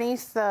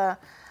underneath the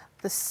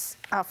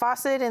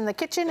faucet in the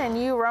kitchen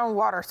and you run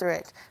water through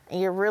it.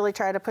 And you really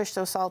try to push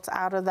those salts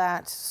out of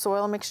that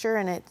soil mixture,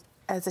 and it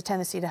has a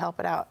tendency to help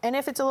it out. And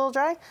if it's a little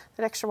dry,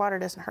 that extra water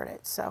doesn't hurt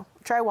it. So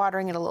try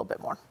watering it a little bit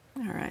more.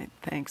 All right,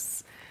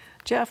 thanks.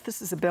 Jeff,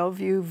 this is a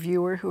Bellevue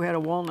viewer who had a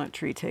walnut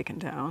tree taken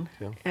down,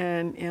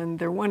 and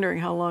they're wondering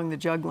how long the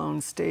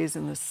juglone stays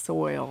in the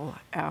soil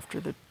after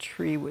the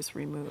tree was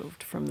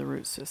removed from the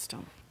root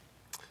system.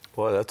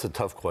 Boy, that's a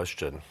tough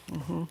question.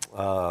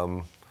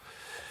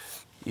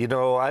 You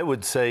know, I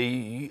would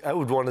say I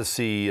would want to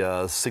see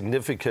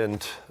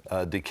significant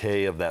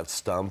decay of that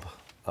stump.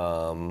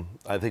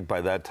 I think by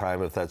that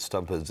time,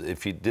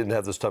 if you didn't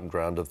have the stump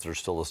ground, if there's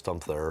still a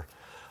stump there,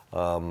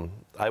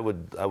 I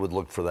would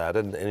look for that.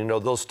 And you know,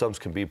 those stumps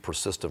can be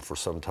persistent for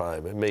some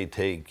time. It may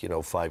take,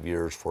 5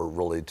 years for it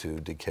really to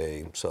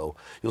decay. So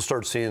you'll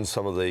start seeing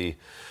some of the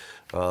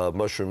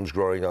mushrooms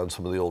growing on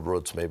some of the old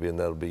roots maybe, and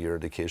that'll be your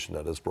indication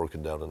that it's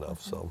broken down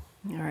enough. So.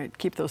 All right,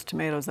 keep those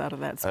tomatoes out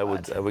of that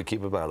spot. I would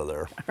keep them out of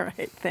there. All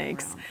right,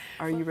 thanks.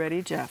 Are you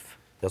ready, Jeff?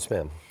 Yes,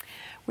 ma'am.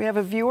 We have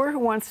a viewer who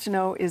wants to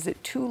know, is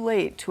it too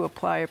late to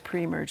apply a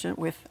pre-emergent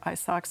with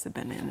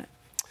isoxaben in it?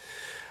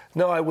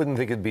 No, I wouldn't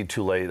think it'd be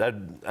too late.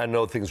 I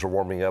know things are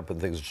warming up and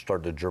things are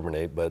starting to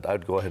germinate, but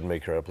I'd go ahead and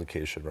make your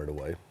application right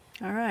away.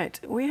 All right.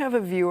 We have a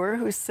viewer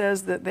who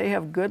says that they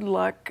have good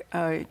luck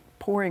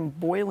pouring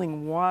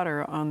boiling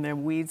water on their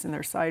weeds in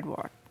their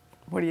sidewalk.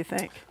 What do you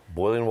think?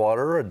 Boiling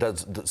water,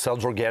 it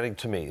sounds organic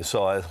to me,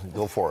 so I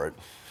go for it.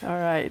 All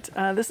right.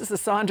 This is a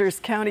Saunders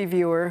County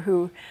viewer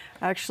who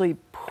actually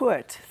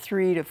put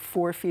 3 to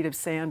 4 feet of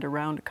sand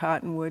around a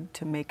cottonwood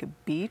to make a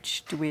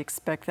beach. Do we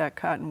expect that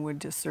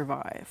cottonwood to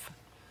survive?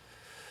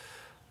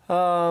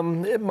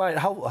 It might.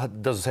 How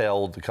doesn't say how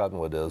old the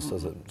cottonwood is,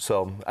 does it?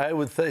 So I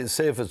would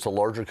say if it's a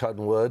larger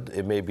cottonwood,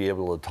 it may be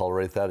able to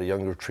tolerate that. A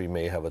younger tree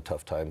may have a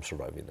tough time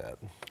surviving that.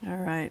 All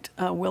right.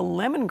 Will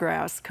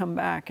lemongrass come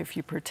back if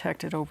you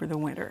protect it over the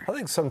winter? I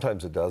think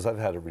sometimes it does. I've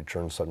had it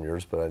return some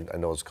years, but I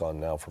know it's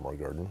gone now from our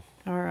garden.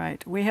 All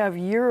right. We have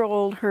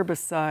year-old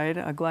herbicide,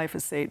 a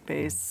glyphosate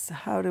base.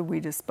 How do we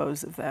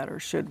dispose of that, or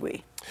should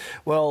we?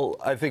 Well,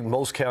 I think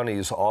most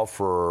counties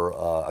offer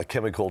a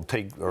chemical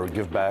take or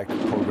give back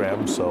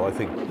program, so I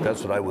think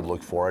that's what I would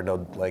look for. I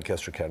know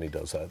Lancaster County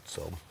does that,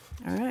 so.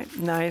 All right.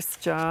 Nice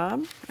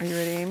job. Are you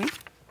ready, Amy?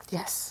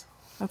 Yes.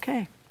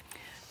 Okay.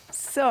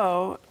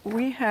 So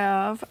we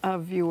have a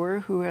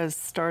viewer who has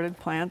started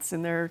plants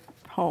in their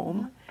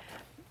home.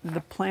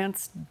 The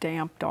plants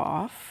damped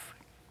off,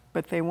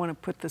 but they want to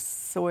put the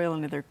soil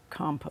into their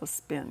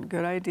compost bin.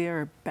 Good idea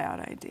or bad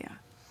idea?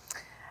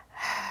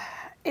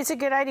 It's a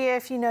good idea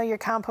if you know your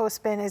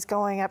compost bin is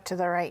going up to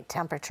the right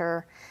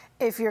temperature.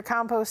 If your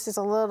compost is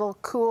a little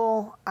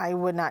cool, I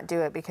would not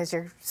do it because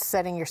you're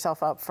setting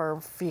yourself up for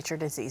future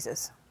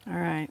diseases. All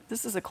right,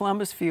 this is a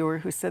Columbus viewer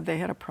who said they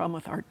had a problem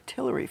with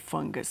artillery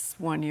fungus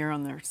one year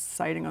on their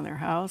siding on their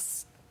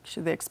house.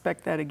 Should they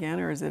expect that again,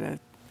 or is it a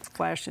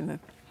flash in the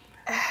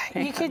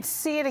pan? You could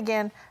see it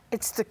again.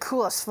 It's the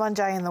coolest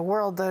fungi in the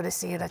world, though, to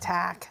see it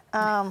attack.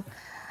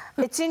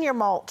 It's in your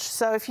mulch,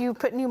 so if you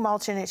put new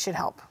mulch in, it should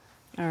help.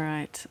 All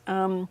right.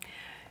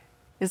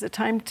 Is it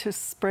time to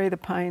spray the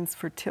pines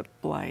for tip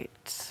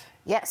blight?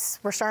 Yes,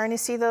 we're starting to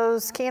see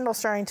those candles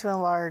starting to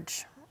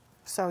enlarge.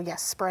 So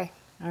yes, spray.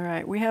 All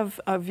right, we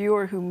have a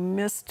viewer who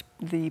missed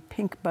the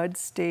pink bud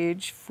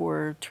stage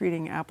for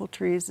treating apple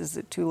trees. Is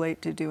it too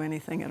late to do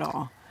anything at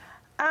all?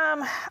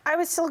 I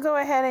would still go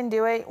ahead and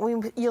do it.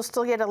 You'll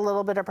still get a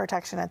little bit of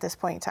protection at this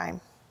point in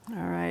time.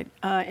 All right,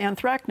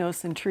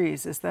 anthracnose in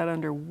trees, is that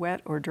under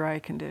wet or dry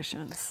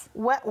conditions?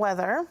 Wet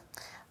weather.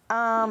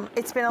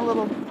 It's been a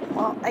little,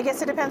 well, I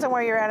guess it depends on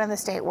where you're at in the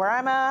state. Where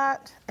I'm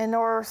at in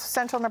north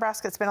central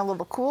Nebraska, it's been a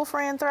little cool for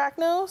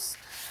anthracnose,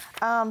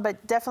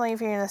 but definitely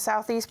if you're in the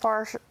southeast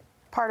part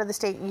of the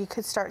state, you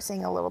could start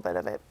seeing a little bit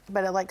of it,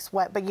 but it likes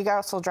wet, but you got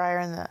also drier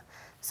in the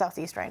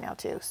southeast right now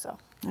too, so.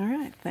 All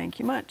right, thank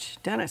you much.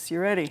 Dennis, you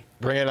ready?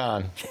 Bring it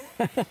on.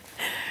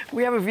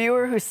 We have a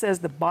viewer who says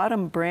the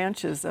bottom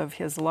branches of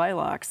his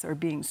lilacs are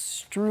being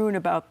strewn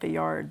about the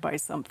yard by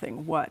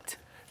something. What?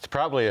 It's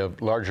probably a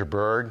larger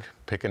bird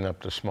picking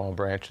up the small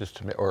branches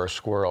or a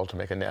squirrel to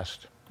make a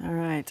nest. All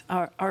right.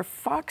 Are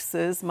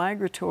foxes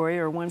migratory,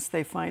 or once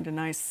they find a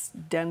nice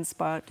den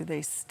spot, do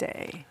they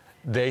stay?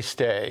 They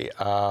stay.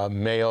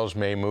 Males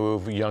may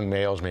move, young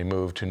males may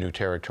move to new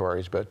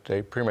territories, but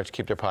they pretty much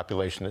keep their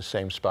population in the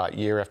same spot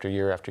year after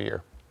year after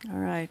year. All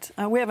right.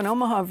 We have an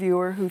Omaha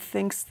viewer who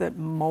thinks that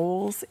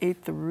moles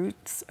ate the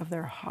roots of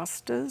their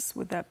hostas.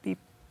 Would that be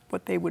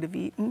what they would have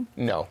eaten?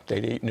 No,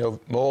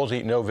 moles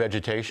eat no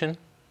vegetation.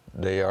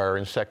 They are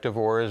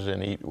insectivores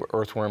and eat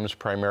earthworms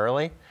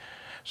primarily,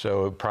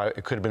 so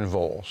it could have been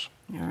voles.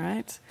 All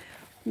right.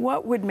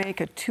 What would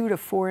make a 2 to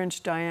 4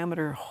 inch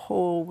diameter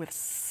hole with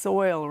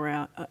soil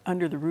around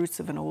under the roots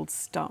of an old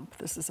stump?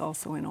 This is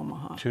also in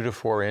Omaha. 2 to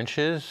 4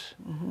 inches?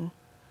 Mm-hmm.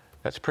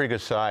 That's a pretty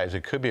good size.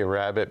 It could be a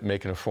rabbit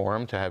making a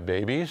form to have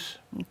babies.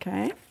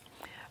 Okay.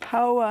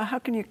 How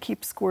can you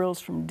keep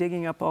squirrels from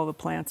digging up all the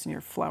plants in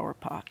your flower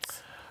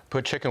pots?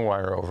 Put chicken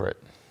wire over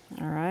it.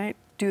 All right.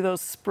 Do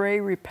those spray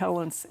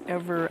repellents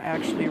ever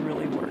actually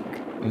really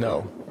work?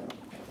 No.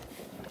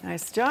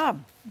 Nice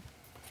job.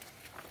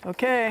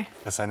 Okay.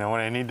 Guess I know what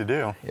I need to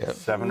do. Yep.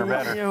 7 or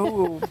better.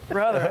 Oh,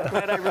 brother,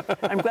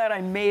 I'm glad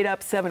I made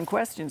up 7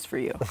 questions for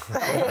you.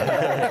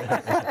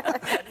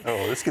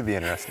 Oh, this could be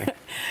interesting.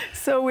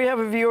 So we have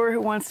a viewer who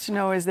wants to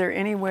know, is there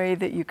any way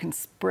that you can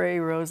spray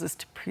roses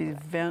to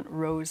prevent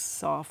rose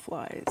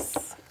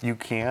sawflies? You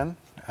can.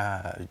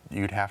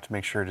 You'd have to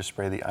make sure to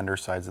spray the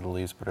undersides of the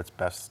leaves, but it's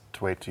best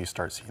to wait till you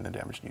start seeing the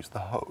damage and use the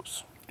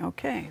hose.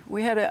 Okay.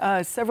 We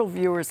had several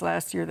viewers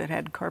last year that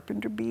had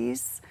carpenter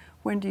bees.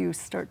 When do you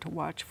start to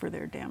watch for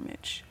their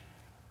damage?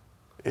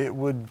 It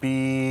would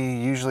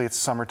be, usually it's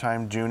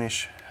summertime,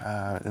 June-ish,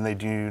 and they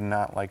do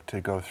not like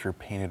to go through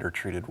painted or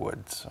treated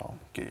wood, so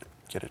get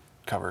it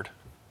covered.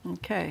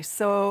 Okay,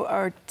 so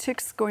are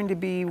ticks going to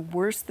be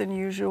worse than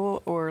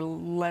usual or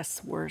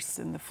less worse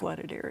in the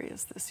flooded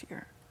areas this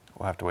year?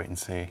 We'll have to wait and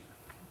see.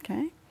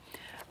 Okay.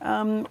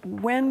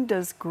 When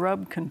does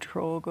grub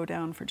control go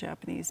down for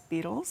Japanese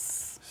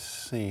beetles?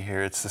 See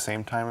here, it's the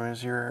same time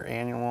as your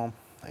annual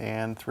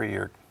and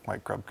 3-year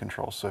white grub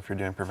control. So if you're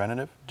doing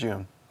preventative,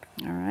 June.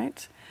 All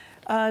right.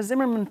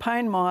 Zimmerman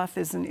pine moth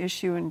is an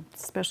issue in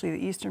especially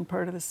the eastern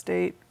part of the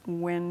state.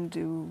 When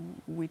do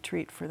we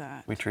treat for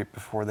that? We treat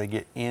before they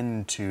get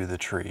into the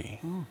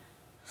tree.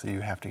 So you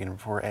have to get them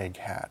before egg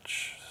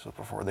hatch, so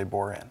before they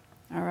bore in.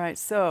 All right,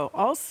 so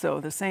also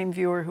the same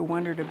viewer who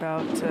wondered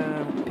about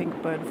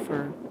pink bud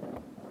for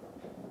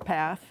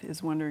path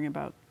is wondering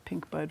about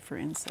pink bud for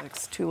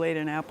insects. Too late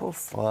in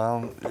apples?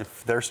 Well,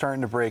 if they're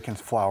starting to break and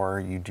flower,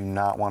 you do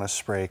not want to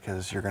spray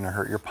because you're going to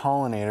hurt your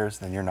pollinators,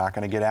 then you're not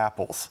going to get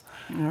apples.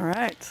 All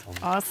right,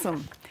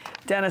 awesome.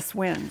 Dennis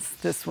wins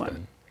this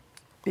one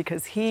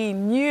because he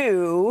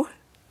knew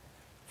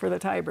for the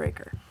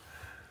tiebreaker.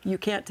 You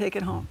can't take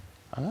it home.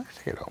 I'm not going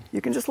to take it home. You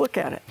can just look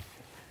at it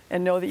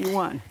and know that you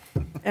won.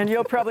 And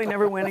you'll probably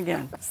never win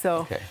again.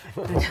 So, okay.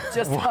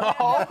 Just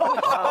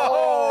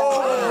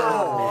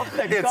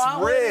it's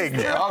rigged.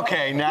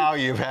 Okay, now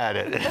you've had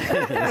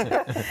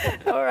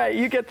it. All right,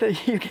 you get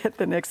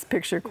the next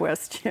picture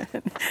question.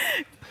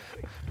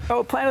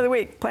 Oh, plant of the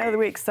week. Plant of the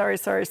week. Sorry.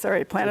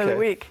 Plant of the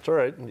week. It's all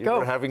right. You Go.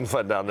 were having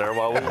fun down there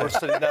while we were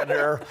sitting down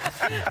here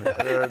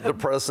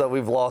depressed that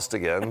we've lost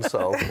again.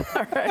 So.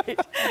 All right.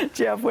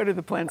 Jeff, what are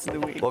the plants of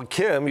the week? Well,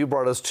 Kim, you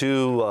brought us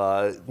two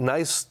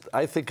nice,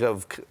 I think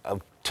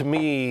to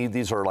me,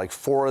 these are like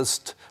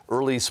forest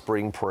early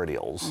spring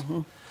perennials.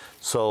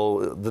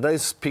 So the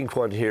nice pink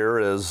one here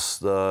is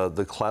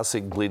the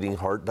classic bleeding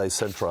heart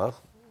Dicentra.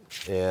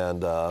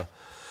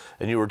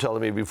 And you were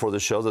telling me before the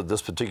show that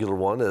this particular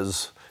one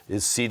is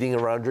seeding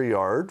around your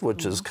yard,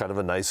 which is kind of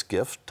a nice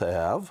gift to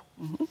have.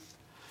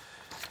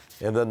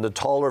 And then the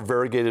taller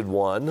variegated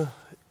one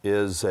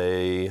is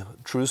a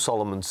true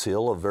Solomon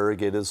seal, a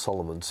variegated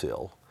Solomon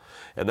seal.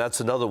 And that's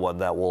another one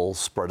that will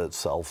spread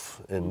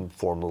itself and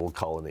form little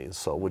colonies,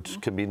 so which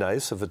can be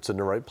nice if it's in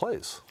the right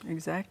place.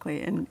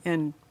 Exactly.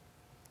 And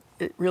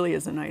it really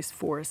is a nice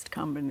forest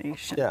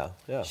combination.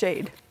 Yeah.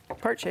 Shade.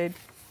 Part shade.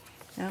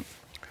 Yep.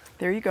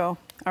 There you go.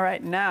 All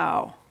right,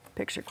 now,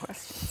 picture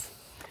questions.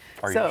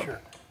 Are you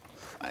sure?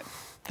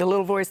 The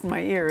little voice in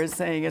my ear is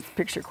saying it's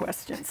picture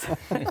questions.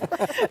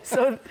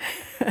 So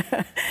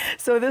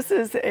this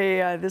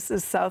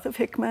is south of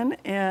Hickman,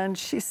 and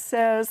she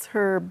says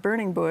her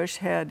burning bush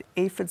had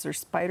aphids or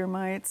spider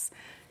mites.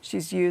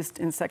 She's used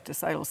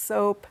insecticidal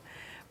soap.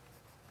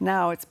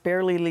 Now it's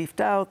barely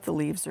leafed out. The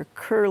leaves are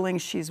curling.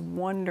 She's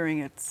wondering,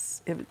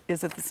 is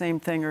it the same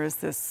thing, or is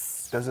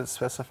this? Does it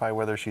specify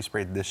whether she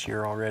sprayed this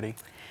year already?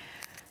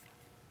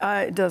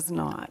 It does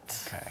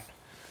not. Okay.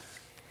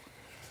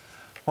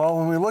 Well,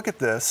 when we look at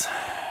this,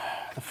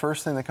 the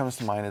first thing that comes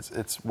to mind is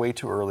it's way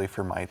too early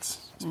for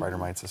mites, spider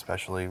mites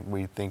especially.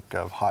 We think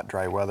of hot,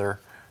 dry weather,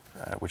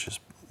 which is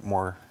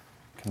more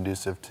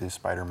conducive to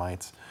spider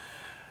mites.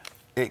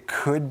 It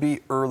could be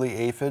early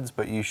aphids,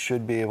 but you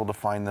should be able to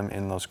find them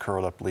in those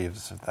curled up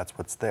leaves if that's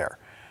what's there.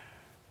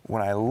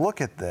 When I look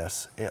at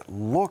this, it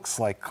looks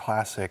like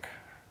classic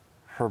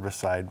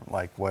herbicide,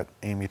 like what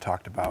Amy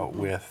talked about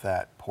with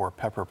that poor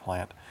pepper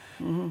plant.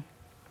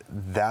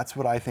 That's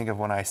what I think of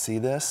when I see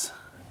this.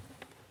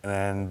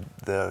 And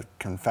the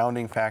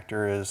confounding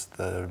factor is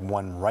the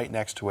one right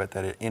next to it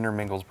that it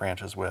intermingles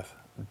branches with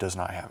does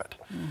not have it.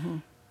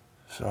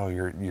 So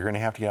you're going to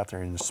have to get out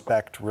there and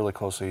inspect really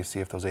closely to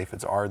see if those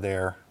aphids are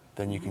there.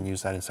 Then you can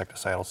use that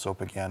insecticidal soap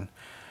again.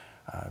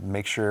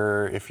 Make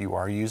sure if you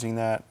are using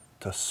that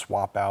to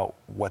swap out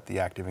what the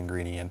active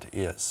ingredient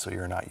is, so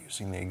you're not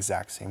using the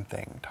exact same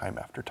thing time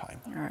after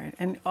time. All right,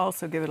 and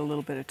also give it a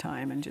little bit of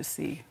time and just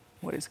see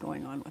what is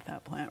going on with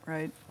that plant,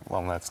 right?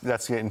 Well,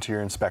 that's getting to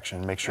your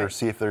inspection. Make sure,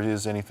 see if there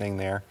is anything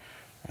there,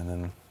 and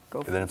then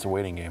it's a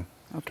waiting game.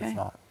 Okay. If it's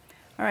not.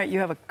 All right, you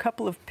have a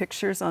couple of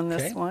pictures on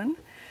this Okay. one.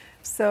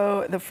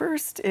 So the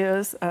first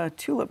is a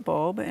tulip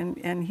bulb,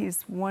 and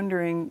he's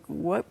wondering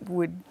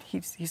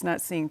he's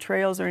not seeing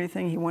trails or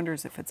anything. He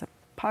wonders if it's a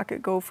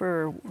pocket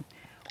gopher or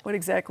what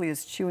exactly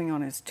is chewing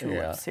on his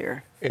tulips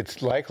here.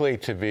 It's likely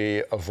to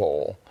be a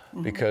vole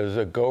because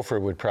a gopher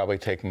would probably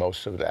take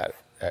most of that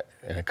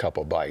in a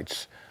couple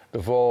bites. The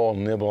vole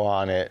will nibble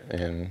on it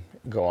and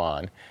go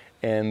on.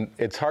 And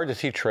it's hard to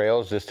see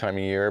trails this time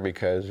of year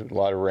because a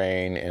lot of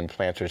rain and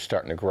plants are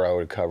starting to grow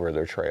to cover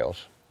their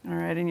trails. All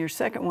right, and your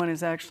second one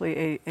is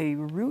actually a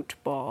root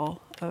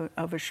ball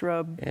of a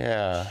shrub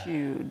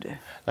chewed.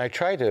 I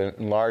tried to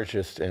enlarge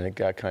this and it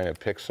got kind of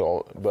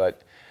pixel,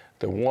 but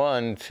the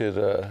one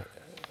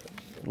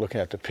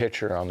looking at the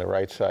picture on the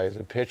right side of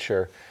the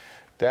picture,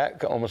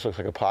 that almost looks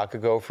like a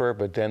pocket gopher,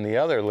 but then the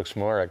other looks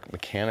more like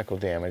mechanical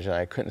damage, and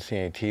I couldn't see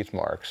any teeth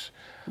marks.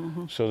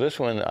 So this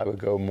one I would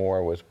go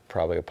more with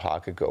probably a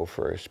pocket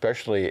gopher,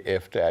 especially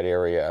if that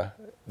area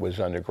was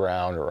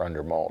underground or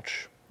under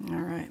mulch. All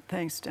right,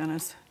 thanks,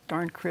 Dennis.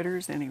 Darn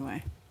critters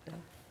anyway.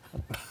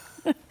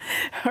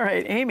 All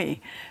right,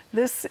 Amy,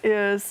 this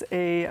is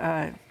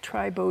a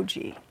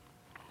Tribogie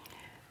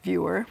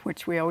viewer,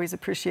 which we always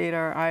appreciate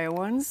our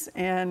Iowans,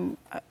 and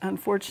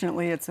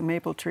unfortunately it's a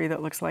maple tree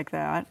that looks like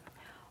that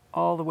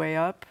all the way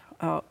up.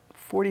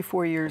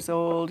 44 years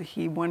old.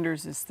 He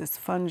wonders, is this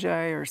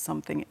fungi or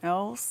something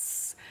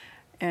else?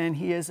 And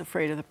he is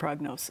afraid of the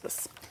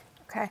prognosis.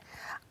 Okay.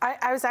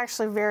 I was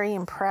actually very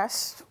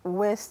impressed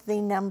with the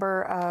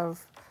number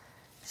of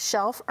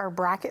shelf or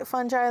bracket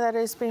fungi that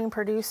is being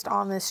produced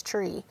on this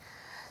tree.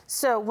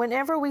 So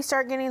whenever we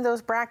start getting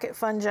those bracket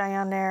fungi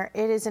on there,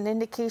 it is an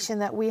indication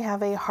that we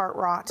have a heart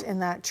rot in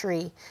that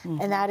tree.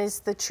 And that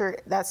is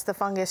that's the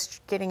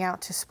fungus getting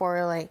out to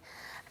sporulate.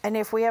 And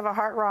if we have a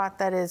heart rot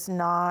that is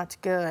not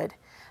good,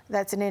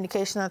 that's an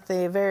indication that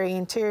the very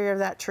interior of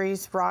that tree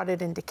is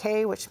rotted and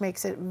decay, which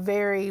makes it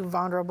very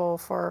vulnerable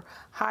for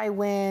high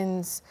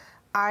winds,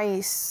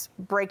 ice,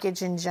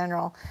 breakage in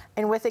general.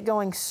 And with it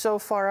going so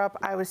far up,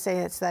 I would say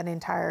it's that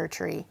entire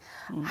tree.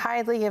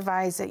 Highly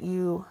advise that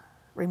you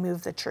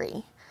remove the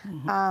tree.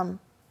 And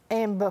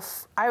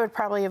I would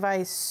probably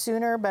advise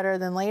sooner, better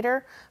than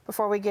later,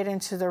 before we get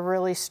into the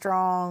really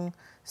strong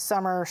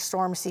summer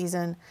storm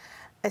season,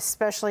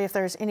 especially if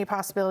there's any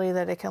possibility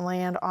that it can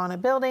land on a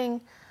building,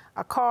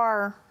 a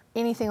car,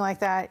 anything like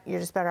that. You're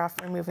just better off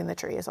removing the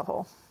tree as a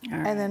whole. All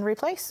right. And then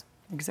replace.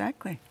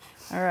 Exactly.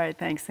 All right,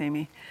 thanks,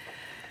 Amy.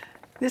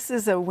 This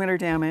is a winter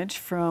damage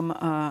from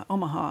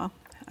Omaha,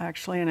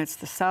 actually, and it's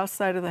the south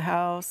side of the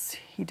house.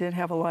 He did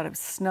have a lot of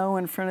snow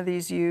in front of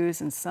these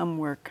yews, and some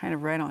were kind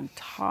of right on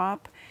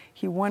top.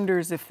 He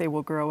wonders if they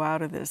will grow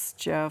out of this,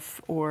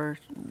 Jeff, or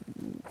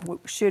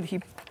should he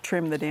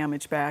trim the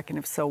damage back, and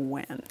if so,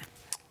 when?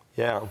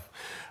 Yeah,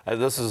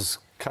 this is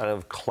kind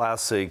of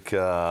classic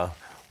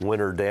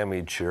winter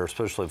damage here,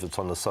 especially if it's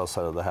on the south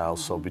side of the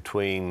house. So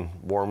between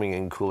warming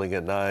and cooling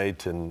at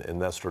night and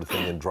that sort of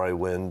thing, and dry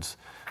winds,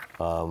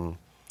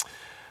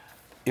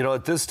 you know,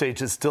 at this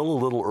stage, it's still a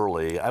little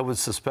early. I would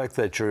suspect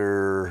that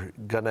you're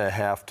going to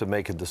have to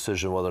make a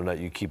decision whether or not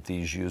you keep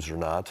these yews or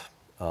not.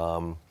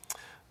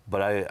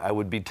 But I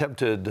would be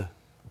tempted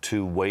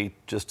to wait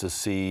just to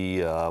see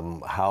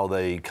how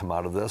they come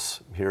out of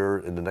this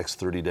here in the next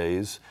 30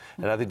 days.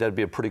 And I think that'd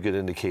be a pretty good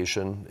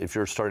indication if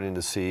you're starting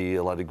to see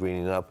a lot of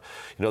greening up.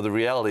 You know, the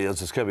reality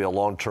is it's going to be a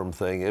long-term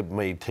thing. It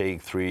may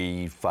take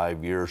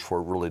 3-5 years for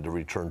it really to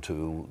return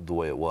to the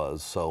way it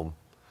was. So,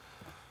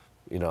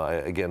 you know,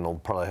 again, it'll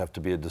probably have to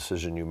be a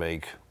decision you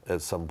make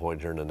at some point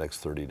here in the next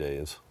 30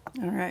 days.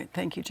 All right,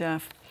 thank you,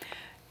 Jeff.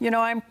 You know,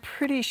 I'm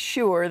pretty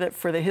sure that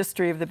for the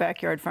history of the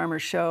Backyard Farmer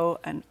Show,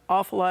 an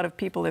awful lot of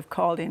people have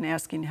called in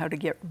asking how to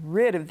get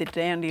rid of the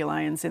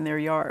dandelions in their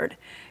yard.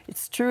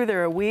 It's true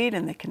they're a weed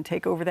and they can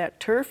take over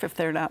that turf if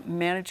they're not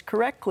managed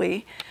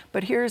correctly,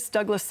 but here's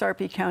Douglas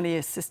Sarpy County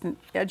Assistant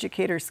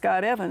Educator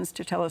Scott Evans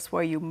to tell us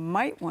why you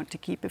might want to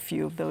keep a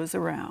few of those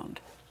around.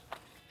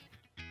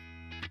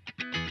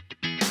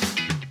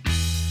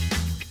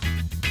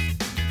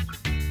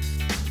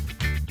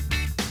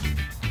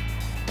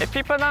 If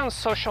you've been on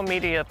social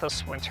media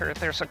this winter,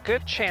 there's a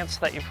good chance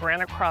that you've ran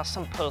across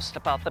some posts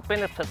about the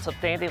benefits of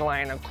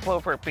dandelion and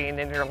clover being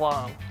in your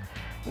lawn.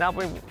 Now,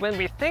 when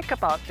we think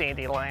about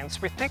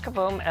dandelions, we think of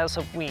them as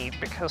a weed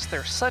because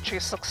they're such a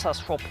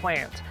successful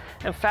plant.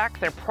 In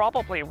fact, they're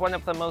probably one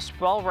of the most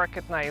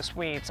well-recognized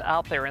weeds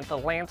out there in the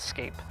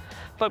landscape.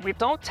 But we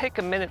don't take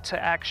a minute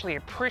to actually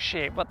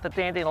appreciate what the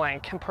dandelion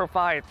can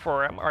provide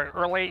for our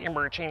early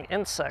emerging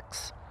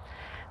insects.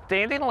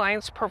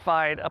 Dandelions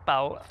provide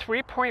about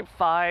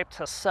 3.5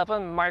 to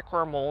 7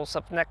 micromoles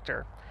of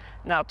nectar.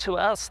 Now, to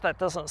us, that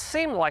doesn't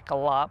seem like a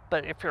lot,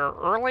 but if you're an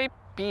early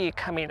bee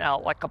coming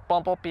out like a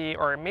bumblebee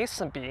or a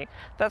mason bee,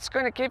 that's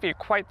going to give you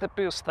quite the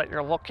boost that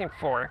you're looking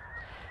for.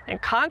 In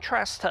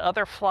contrast to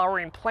other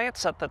flowering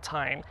plants at the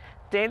time,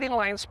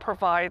 dandelions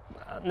provide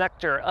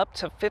nectar up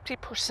to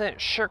 50%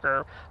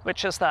 sugar,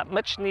 which is that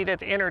much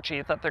needed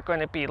energy that they're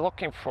going to be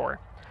looking for.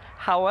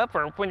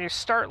 However, when you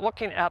start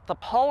looking at the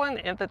pollen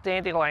in the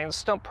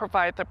dandelions don't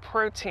provide the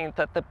protein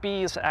that the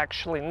bees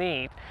actually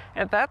need,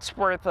 and that's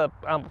where the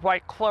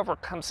white clover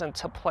comes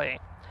into play.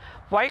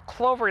 White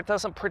clover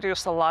doesn't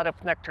produce a lot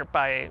of nectar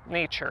by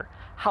nature.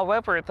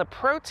 However, the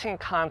protein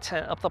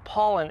content of the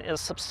pollen is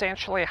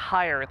substantially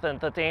higher than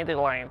the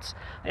dandelions.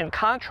 In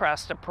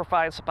contrast, it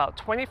provides about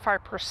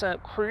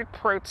 25% crude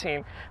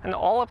protein and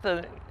all of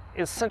the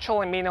essential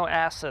amino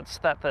acids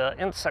that the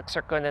insects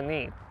are going to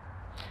need.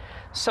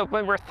 So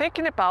when we're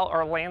thinking about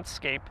our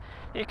landscape,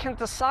 you can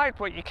decide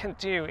what you can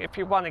do if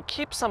you want to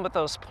keep some of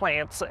those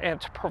plants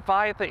and to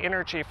provide the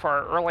energy for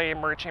our early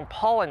emerging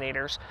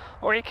pollinators,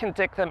 or you can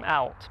dig them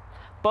out.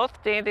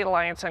 Both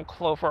dandelions and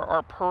clover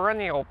are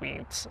perennial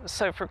weeds,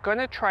 so if you're going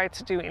to try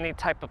to do any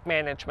type of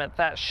management,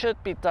 that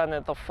should be done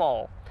in the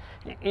fall.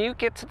 You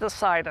get to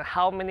decide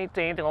how many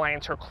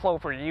dandelions or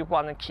clover you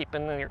want to keep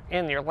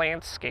in your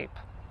landscape.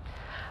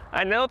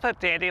 I know that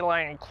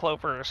dandelion and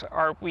clovers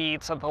are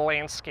weeds of the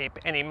landscape,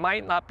 and you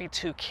might not be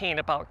too keen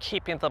about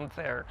keeping them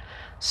there.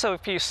 So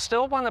if you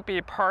still want to be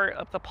part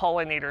of the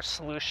pollinator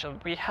solution,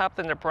 we have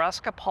the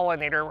Nebraska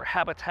Pollinator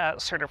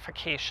Habitat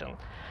Certification.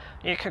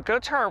 You can go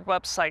to our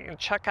website and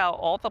check out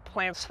all the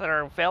plants that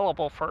are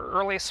available for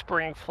early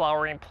spring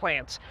flowering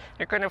plants.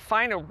 You're going to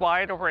find a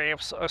wide array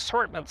of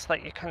assortments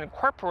that you can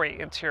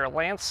incorporate into your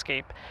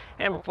landscape.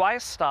 And why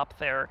stop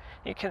there?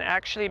 You can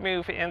actually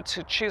move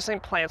into choosing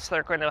plants that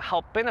are going to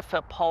help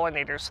benefit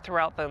pollinators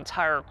throughout the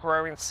entire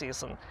growing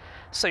season.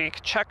 So you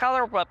can check out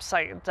our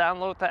website and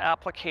download the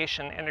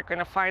application, and you're going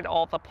to find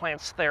all the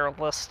plants there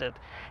listed.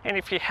 And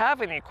if you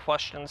have any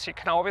questions, you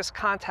can always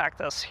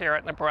contact us here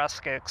at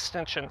Nebraska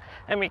Extension,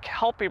 and we can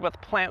help you with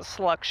plant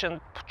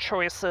selection,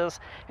 choices,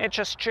 and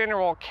just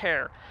general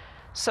care.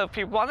 So if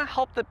you want to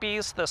help the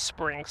bees this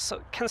spring,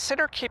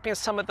 consider keeping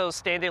some of those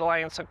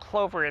dandelions and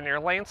clover in your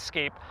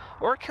landscape,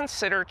 or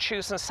consider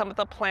choosing some of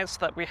the plants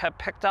that we have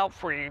picked out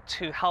for you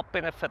to help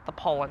benefit the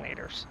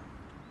pollinators.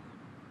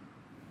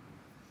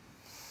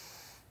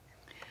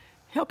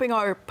 Helping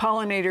our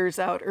pollinators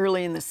out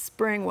early in the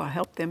spring will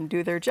help them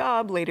do their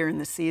job later in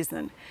the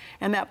season.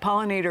 And that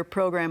pollinator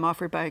program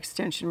offered by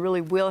Extension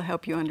really will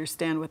help you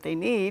understand what they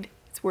need.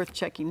 It's worth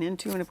checking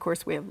into, and of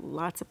course we have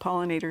lots of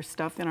pollinator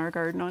stuff in our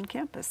garden on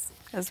campus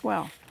as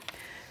well.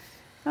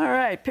 All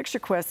right, picture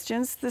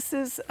questions. This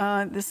is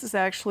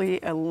actually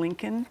a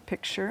Lincoln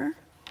picture,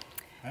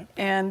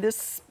 and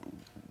this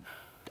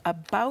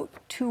about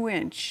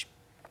 2-inch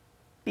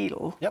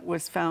beetle Yep.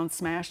 was found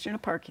smashed in a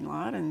parking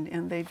lot,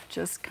 and they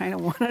just kind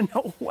of want to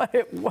know what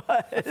it was.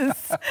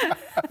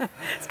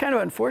 It's kind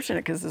of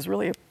unfortunate because it's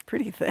really a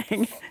pretty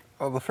thing.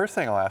 Well, the first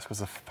thing I'll ask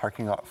was if the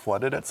parking lot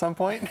flooded at some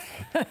point,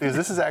 because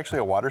this is actually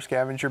a water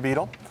scavenger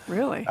beetle.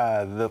 Really?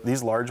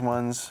 These large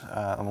ones,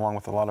 along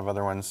with a lot of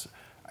other ones,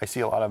 I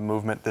see a lot of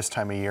movement this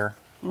time of year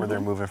where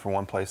they're moving from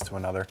one place to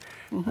another.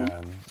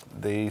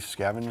 They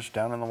scavenge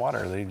down in the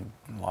water. They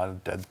a lot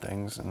of dead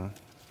things, and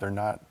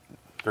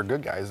they're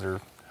good guys. They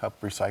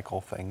help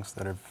recycle things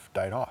that have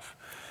died off.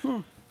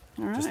 All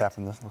right. Just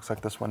happened. Looks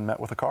like this one met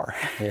with a car.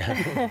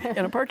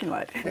 In a parking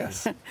lot.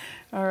 Yes.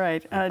 All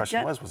right. The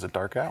question was it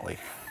dark alley?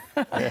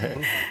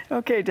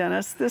 Okay,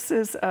 Dennis, this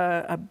is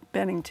a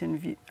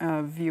Bennington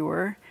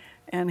viewer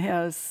and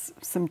has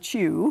some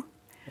chew.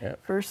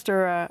 Yep. First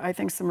are, I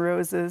think, some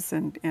roses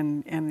and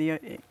the,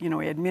 he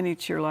had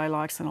miniature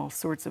lilacs and all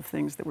sorts of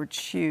things that were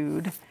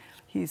chewed.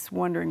 He's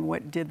wondering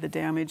what did the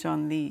damage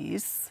on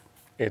these.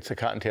 It's a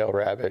cottontail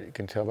rabbit. You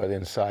can tell by the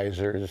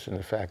incisors and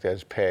the fact that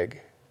it's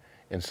peg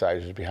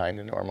incisors behind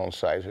the normal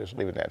incisors,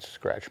 leaving that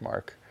scratch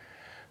mark.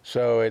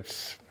 So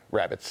it's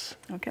rabbits,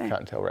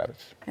 cottontail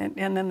rabbits.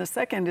 And then the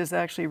second is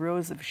actually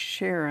Rose of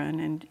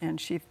Sharon,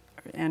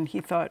 and he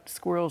thought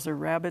squirrels or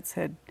rabbits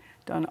had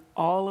done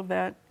all of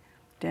that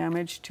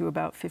damage to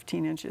about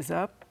 15 inches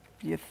up.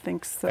 Do you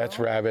think so? That's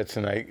rabbits,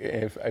 and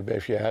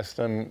if you asked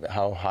them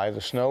how high the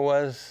snow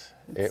was,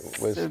 they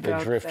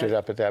drifted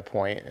up at that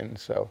point, and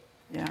so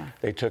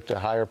they took the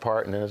higher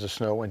part, and then as the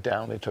snow went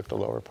down, they took the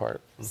lower part.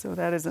 So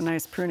that is a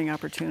nice pruning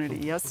opportunity.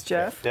 Yes,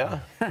 Jeff? Yeah.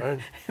 Right.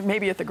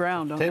 Maybe at the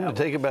ground. Time to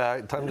take it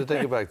back. Time to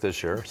take it back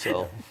this year.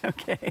 So.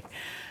 Okay.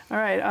 All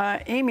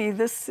right, Amy.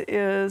 This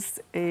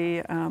is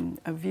a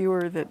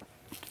viewer that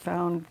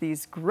found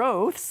these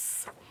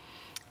growths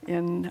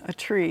in a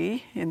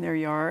tree in their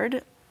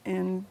yard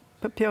in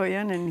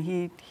Papillion,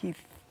 and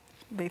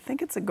they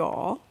think it's a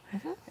gall,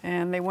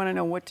 and they want to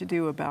know what to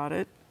do about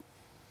it.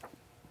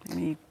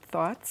 Any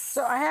thoughts?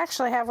 So I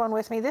actually have one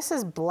with me. This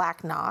is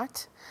black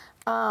knot.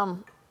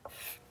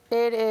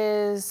 It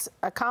is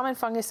a common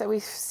fungus that we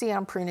see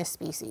on Prunus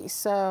species.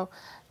 So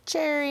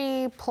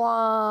cherry,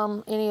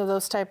 plum, any of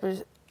those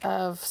types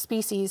of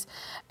species.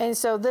 And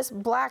so this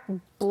black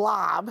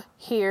blob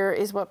here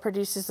is what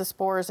produces the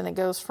spores, and it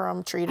goes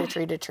from tree to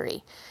tree to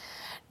tree.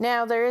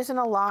 Now, there isn't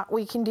a lot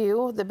we can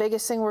do. The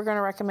biggest thing we're going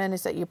to recommend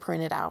is that you prune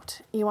it out.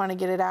 You want to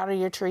get it out of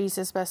your trees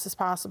as best as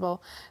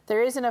possible.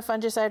 There isn't a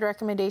fungicide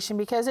recommendation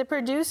because it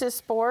produces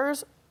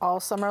spores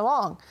all summer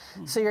long.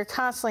 So you're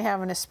constantly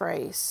having to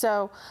spray.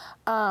 So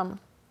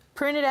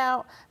prune it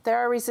out. There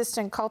are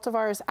resistant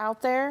cultivars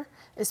out there,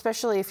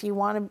 especially if you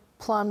want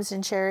plums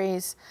and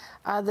cherries.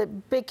 The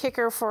big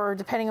kicker for,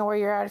 depending on where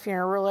you're at, if you're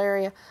in a rural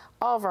area,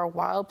 all of our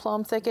wild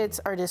plum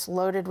thickets are just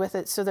loaded with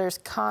it, so there's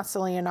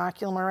constantly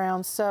inoculum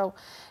around. So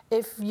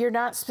if you're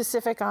not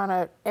specific on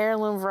an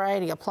heirloom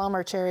variety, a plum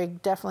or cherry,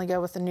 definitely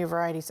go with the new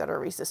varieties that are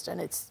resistant.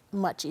 It's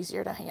much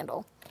easier to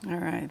handle. All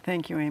right,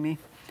 thank you, Amy.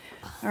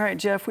 All right,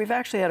 Jeff, we've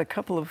actually had a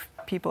couple of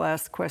people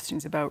ask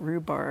questions about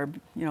rhubarb,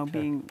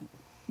 being,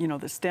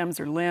 the stems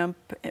are limp,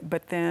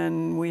 but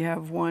then we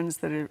have ones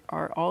that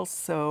are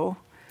also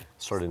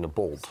starting to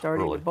bolt.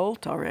 Starting to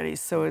bolt already.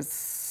 So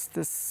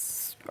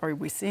are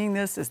we seeing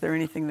this? Is there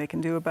anything they can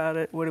do about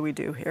it? What do we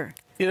do here?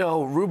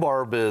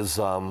 Rhubarb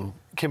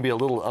can be a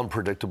little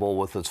unpredictable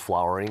with its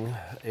flowering,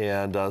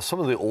 and some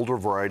of the older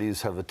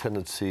varieties have a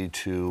tendency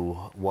to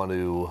want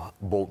to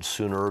bolt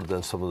sooner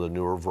than some of the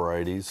newer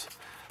varieties.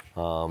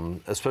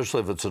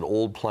 Especially if it's an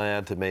old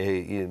plant, it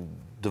may,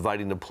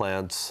 dividing the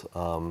plants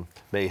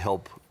may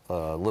help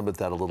limit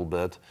that a little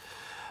bit.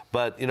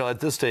 But, at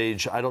this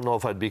stage, I don't know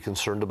if I'd be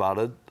concerned about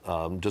it.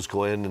 Just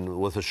go in and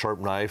with a sharp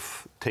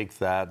knife, take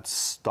that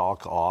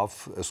stalk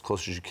off as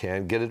close as you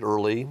can. Get it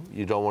early.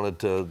 You don't want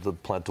the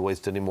plant to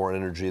waste any more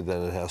energy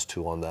than it has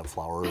to on that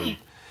flower. And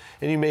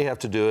you may have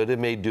to do it. It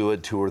may do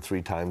it 2 or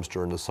 3 times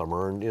during the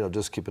summer. And,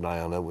 just keep an eye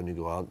on it when you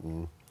go out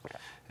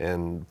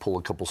and pull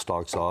a couple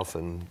stalks off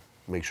and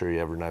make sure you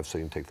have your knife so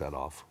you can take that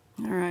off.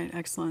 All right,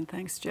 excellent.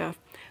 Thanks, Jeff.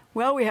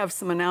 Well, we have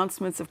some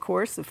announcements, of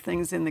course, of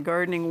things in the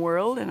gardening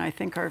world, and I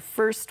think our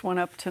first one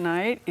up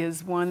tonight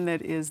is one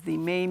that is the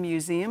May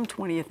Museum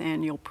 20th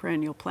Annual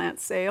Perennial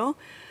Plant Sale,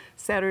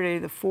 Saturday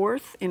the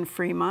 4th in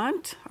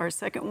Fremont. Our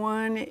second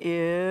one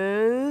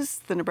is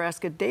the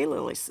Nebraska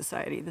Daylily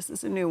Society. This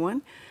is a new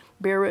one.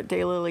 Bare-root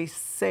Daylily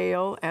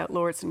Sale at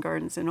Lauritsen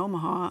Gardens in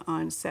Omaha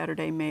on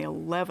Saturday, May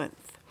 11th.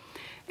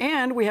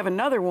 And we have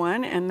another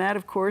one, and that,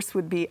 of course,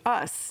 would be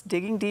us,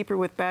 Digging Deeper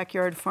with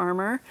Backyard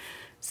Farmer.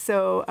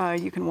 So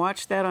you can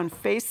watch that on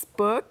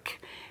Facebook.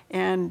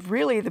 And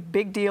really the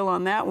big deal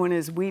on that one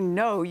is we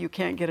know you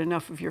can't get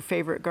enough of your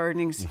favorite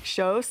gardening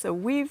show, so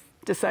we've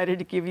decided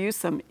to give you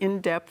some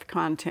in-depth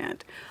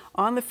content.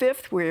 On the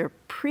 5th, we're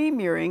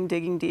premiering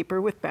Digging Deeper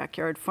with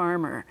Backyard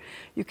Farmer.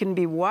 You can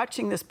be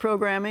watching this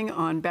programming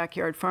on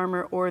Backyard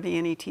Farmer or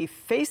the NET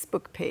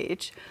Facebook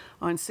page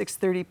on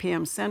 6:30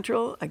 p.m.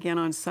 Central, again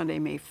on Sunday,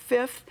 May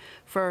 5th.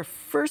 For our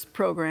first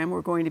program,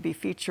 we're going to be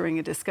featuring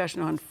a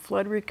discussion on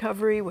flood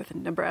recovery with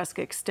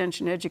Nebraska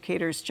Extension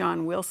educators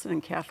John Wilson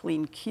and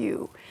Kathleen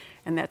Q.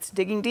 And that's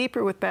Digging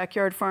Deeper with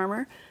Backyard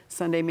Farmer,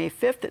 Sunday, May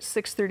 5th at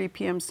 6:30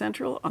 p.m.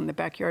 Central on the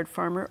Backyard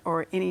Farmer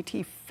or NET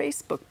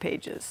Facebook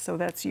pages. So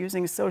that's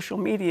using social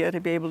media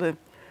to be able to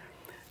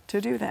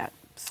do that.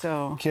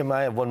 So, Kim,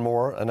 I have one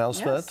more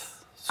announcement.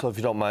 Yes. So if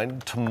you don't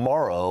mind,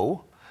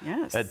 tomorrow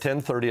yes. at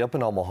 10:30 up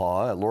in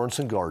Omaha at Lawrence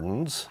and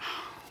Gardens,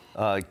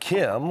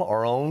 Kim,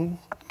 our own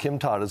Kim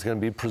Todd, is going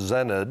to be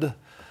presented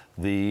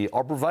the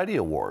Arborvitae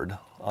Award,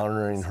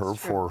 honoring her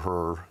for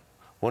her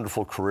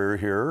wonderful career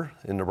here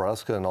in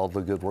Nebraska and all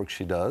the good work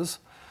she does.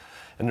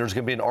 And there's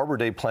going to be an Arbor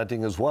Day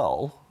planting as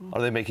well.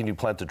 Are they making you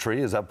plant the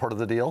tree? Is that part of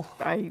the deal?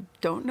 I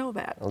don't know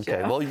that. Okay,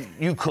 Jeff. well,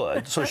 you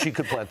could, so she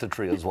could plant the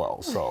tree as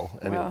well. So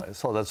anyway, Well.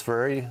 so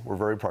we're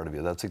very proud of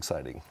you. That's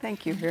exciting.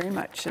 Thank you very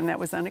much, and that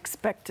was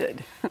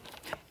unexpected.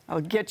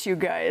 I'll get you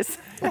guys.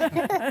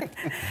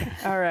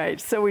 All right,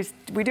 so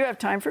we do have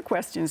time for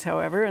questions,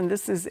 however, and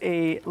this is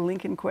a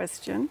Lincoln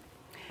question,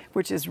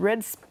 which is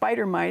red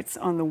spider mites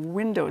on the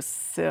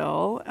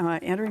windowsill.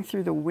 Entering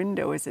through the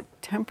window, is it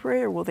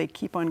temporary or will they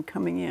keep on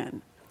coming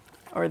in?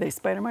 Or are they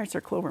spider mites or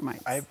clover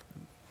mites?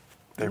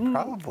 They're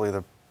probably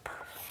the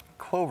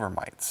clover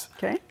mites.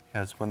 Okay.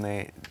 Because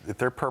if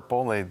they're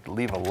purple, they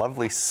leave a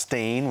lovely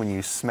stain when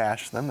you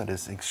smash them that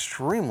is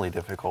extremely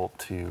difficult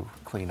to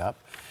clean up.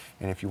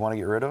 And if you want to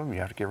get rid of them, you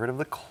have to get rid of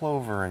the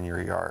clover in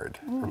your yard,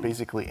 or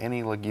basically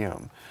any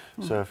legume.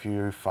 So if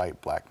you fight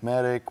black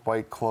medic,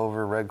 white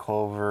clover, red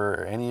clover,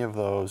 or any of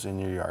those in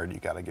your yard, you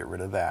got to get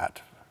rid of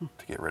that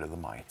to get rid of the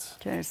mites.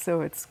 Okay, so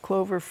it's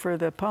clover for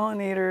the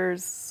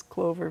pollinators,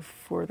 clover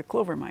for the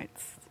clover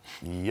mites.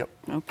 Yep.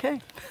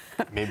 Okay,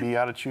 Maybe you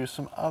ought to choose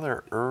some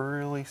other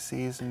early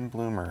season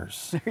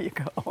bloomers there you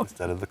go.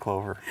 instead of the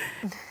clover.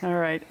 All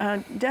right,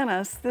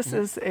 Dennis, this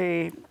is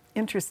a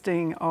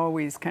interesting,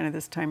 always kind of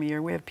this time of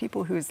year. We have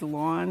people whose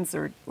lawns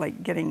are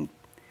like getting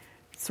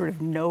sort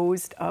of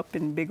nosed up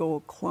in big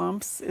old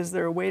clumps. Is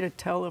there a way to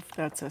tell if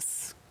that's a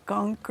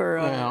skunk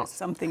or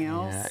something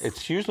else? Yeah,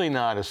 it's usually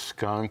not a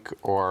skunk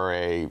or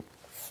a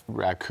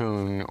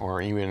raccoon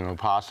or even an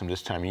opossum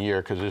this time of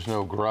year because there's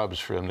no grubs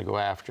for them to go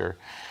after,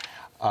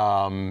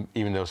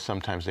 even though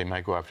sometimes they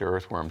might go after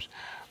earthworms.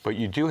 But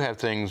you do have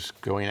things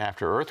going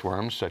after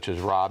earthworms, such as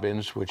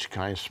robins, which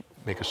kind of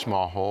make a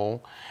small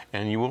hole,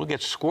 and you will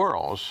get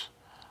squirrels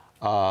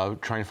trying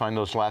to find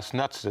those last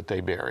nuts that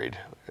they buried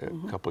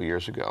a couple of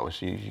years ago.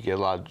 So you get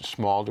a lot of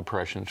small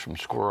depressions from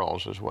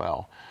squirrels as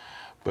well.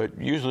 But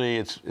usually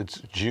it's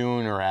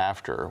June or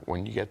after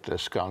when you get the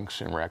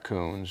skunks and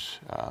raccoons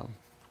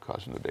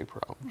causing the big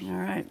problems. All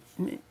right.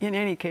 In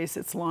any case,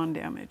 it's lawn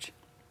damage.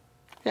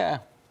 Yeah.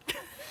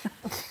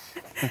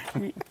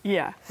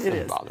 Yeah, it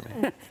is. Doesn't bother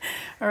me.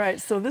 All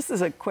right, so this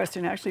is a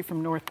question actually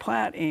from North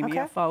Platte, Amy, Okay.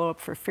 a follow-up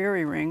for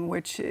Fairy Ring,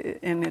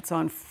 and it's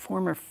on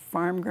former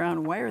farm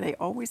ground. Why are they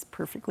always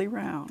perfectly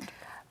round?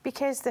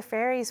 Because the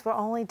fairies will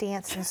only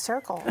dance in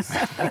circles.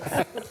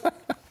 That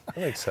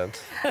makes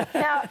sense.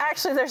 Now,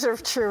 actually, there's a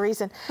true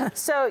reason.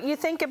 So you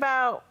think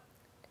about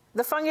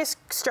the fungus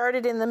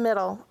started in the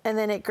middle and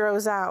then it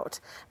grows out.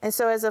 And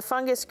so as a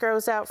fungus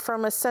grows out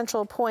from a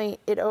central point,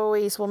 it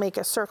always will make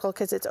a circle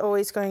because it's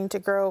always going to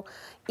grow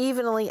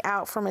evenly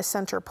out from a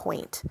center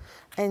point.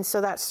 And so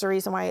that's the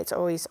reason why it's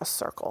always a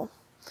circle,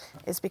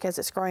 is because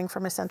it's growing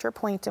from a center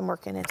point and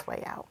working its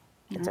way out.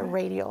 It's a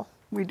radial.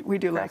 We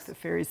do like the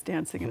fairies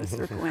dancing in a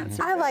circle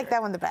answer. I like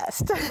that one the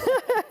best.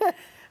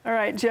 All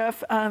right,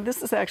 Jeff,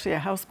 this is actually a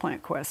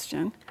houseplant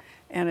question,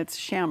 and it's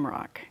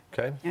shamrock.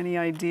 Okay. Any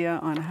idea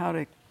on how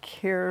to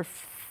care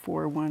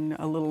for one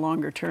a little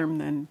longer term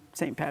than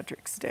St.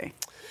 Patrick's Day?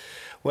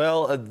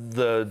 Well,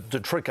 the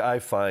trick I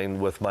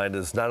find with mine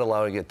is not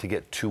allowing it to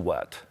get too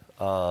wet.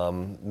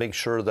 Make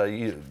sure that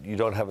you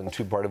don't have it in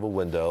too bright of a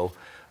window,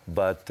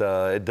 but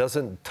it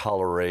doesn't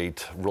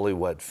tolerate really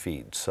wet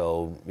feet.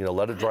 So,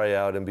 let it dry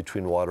out in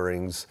between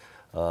waterings,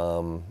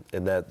 and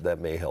that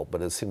may help.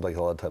 But it seems like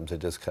a lot of times they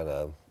just kind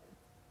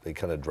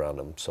of drown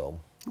them. So.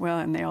 Well,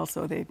 and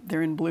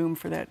they're in bloom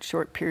for that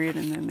short period,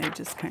 and then they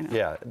just kind of.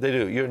 Yeah, they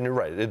do. You're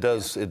right. It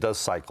does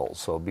cycle.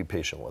 So be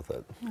patient with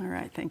it. All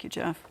right, thank you,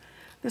 Jeff.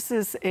 This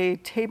is a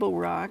Table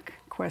Rock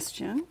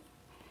question,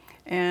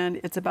 and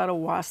it's about a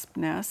wasp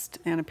nest.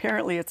 And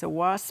apparently, it's a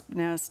wasp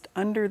nest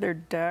under their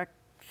deck,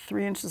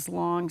 3 inches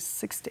long,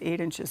 6 to 8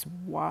 inches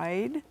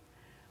wide.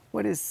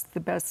 What is the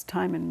best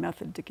time and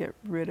method to get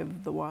rid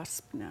of the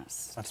wasp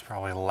nest? That's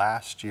probably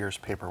last year's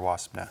paper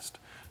wasp nest.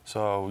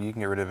 So you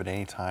can get rid of it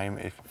any time.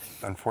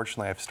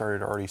 Unfortunately, I've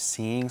started already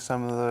seeing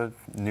some of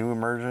the new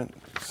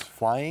emergents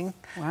flying.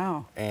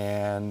 Wow.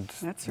 And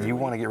That's you early.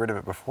 want to get rid of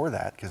it before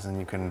that, because then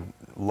you can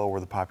lower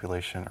the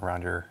population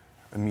around your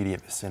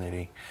immediate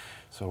vicinity.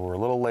 So we're a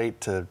little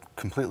late to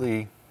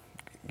completely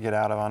get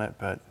out on it,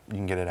 but you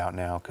can get it out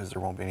now because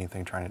there won't be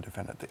anything trying to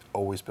defend it. They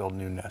always build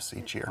new nests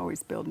each year.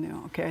 Always build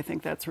new. Okay, I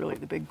think that's really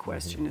the big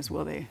question is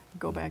will they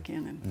go back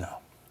in and No.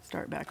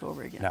 start back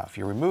over again? Now, if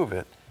you remove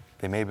it,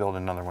 they may build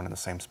another one in the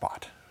same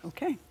spot.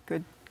 Okay,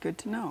 good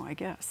to know, I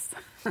guess.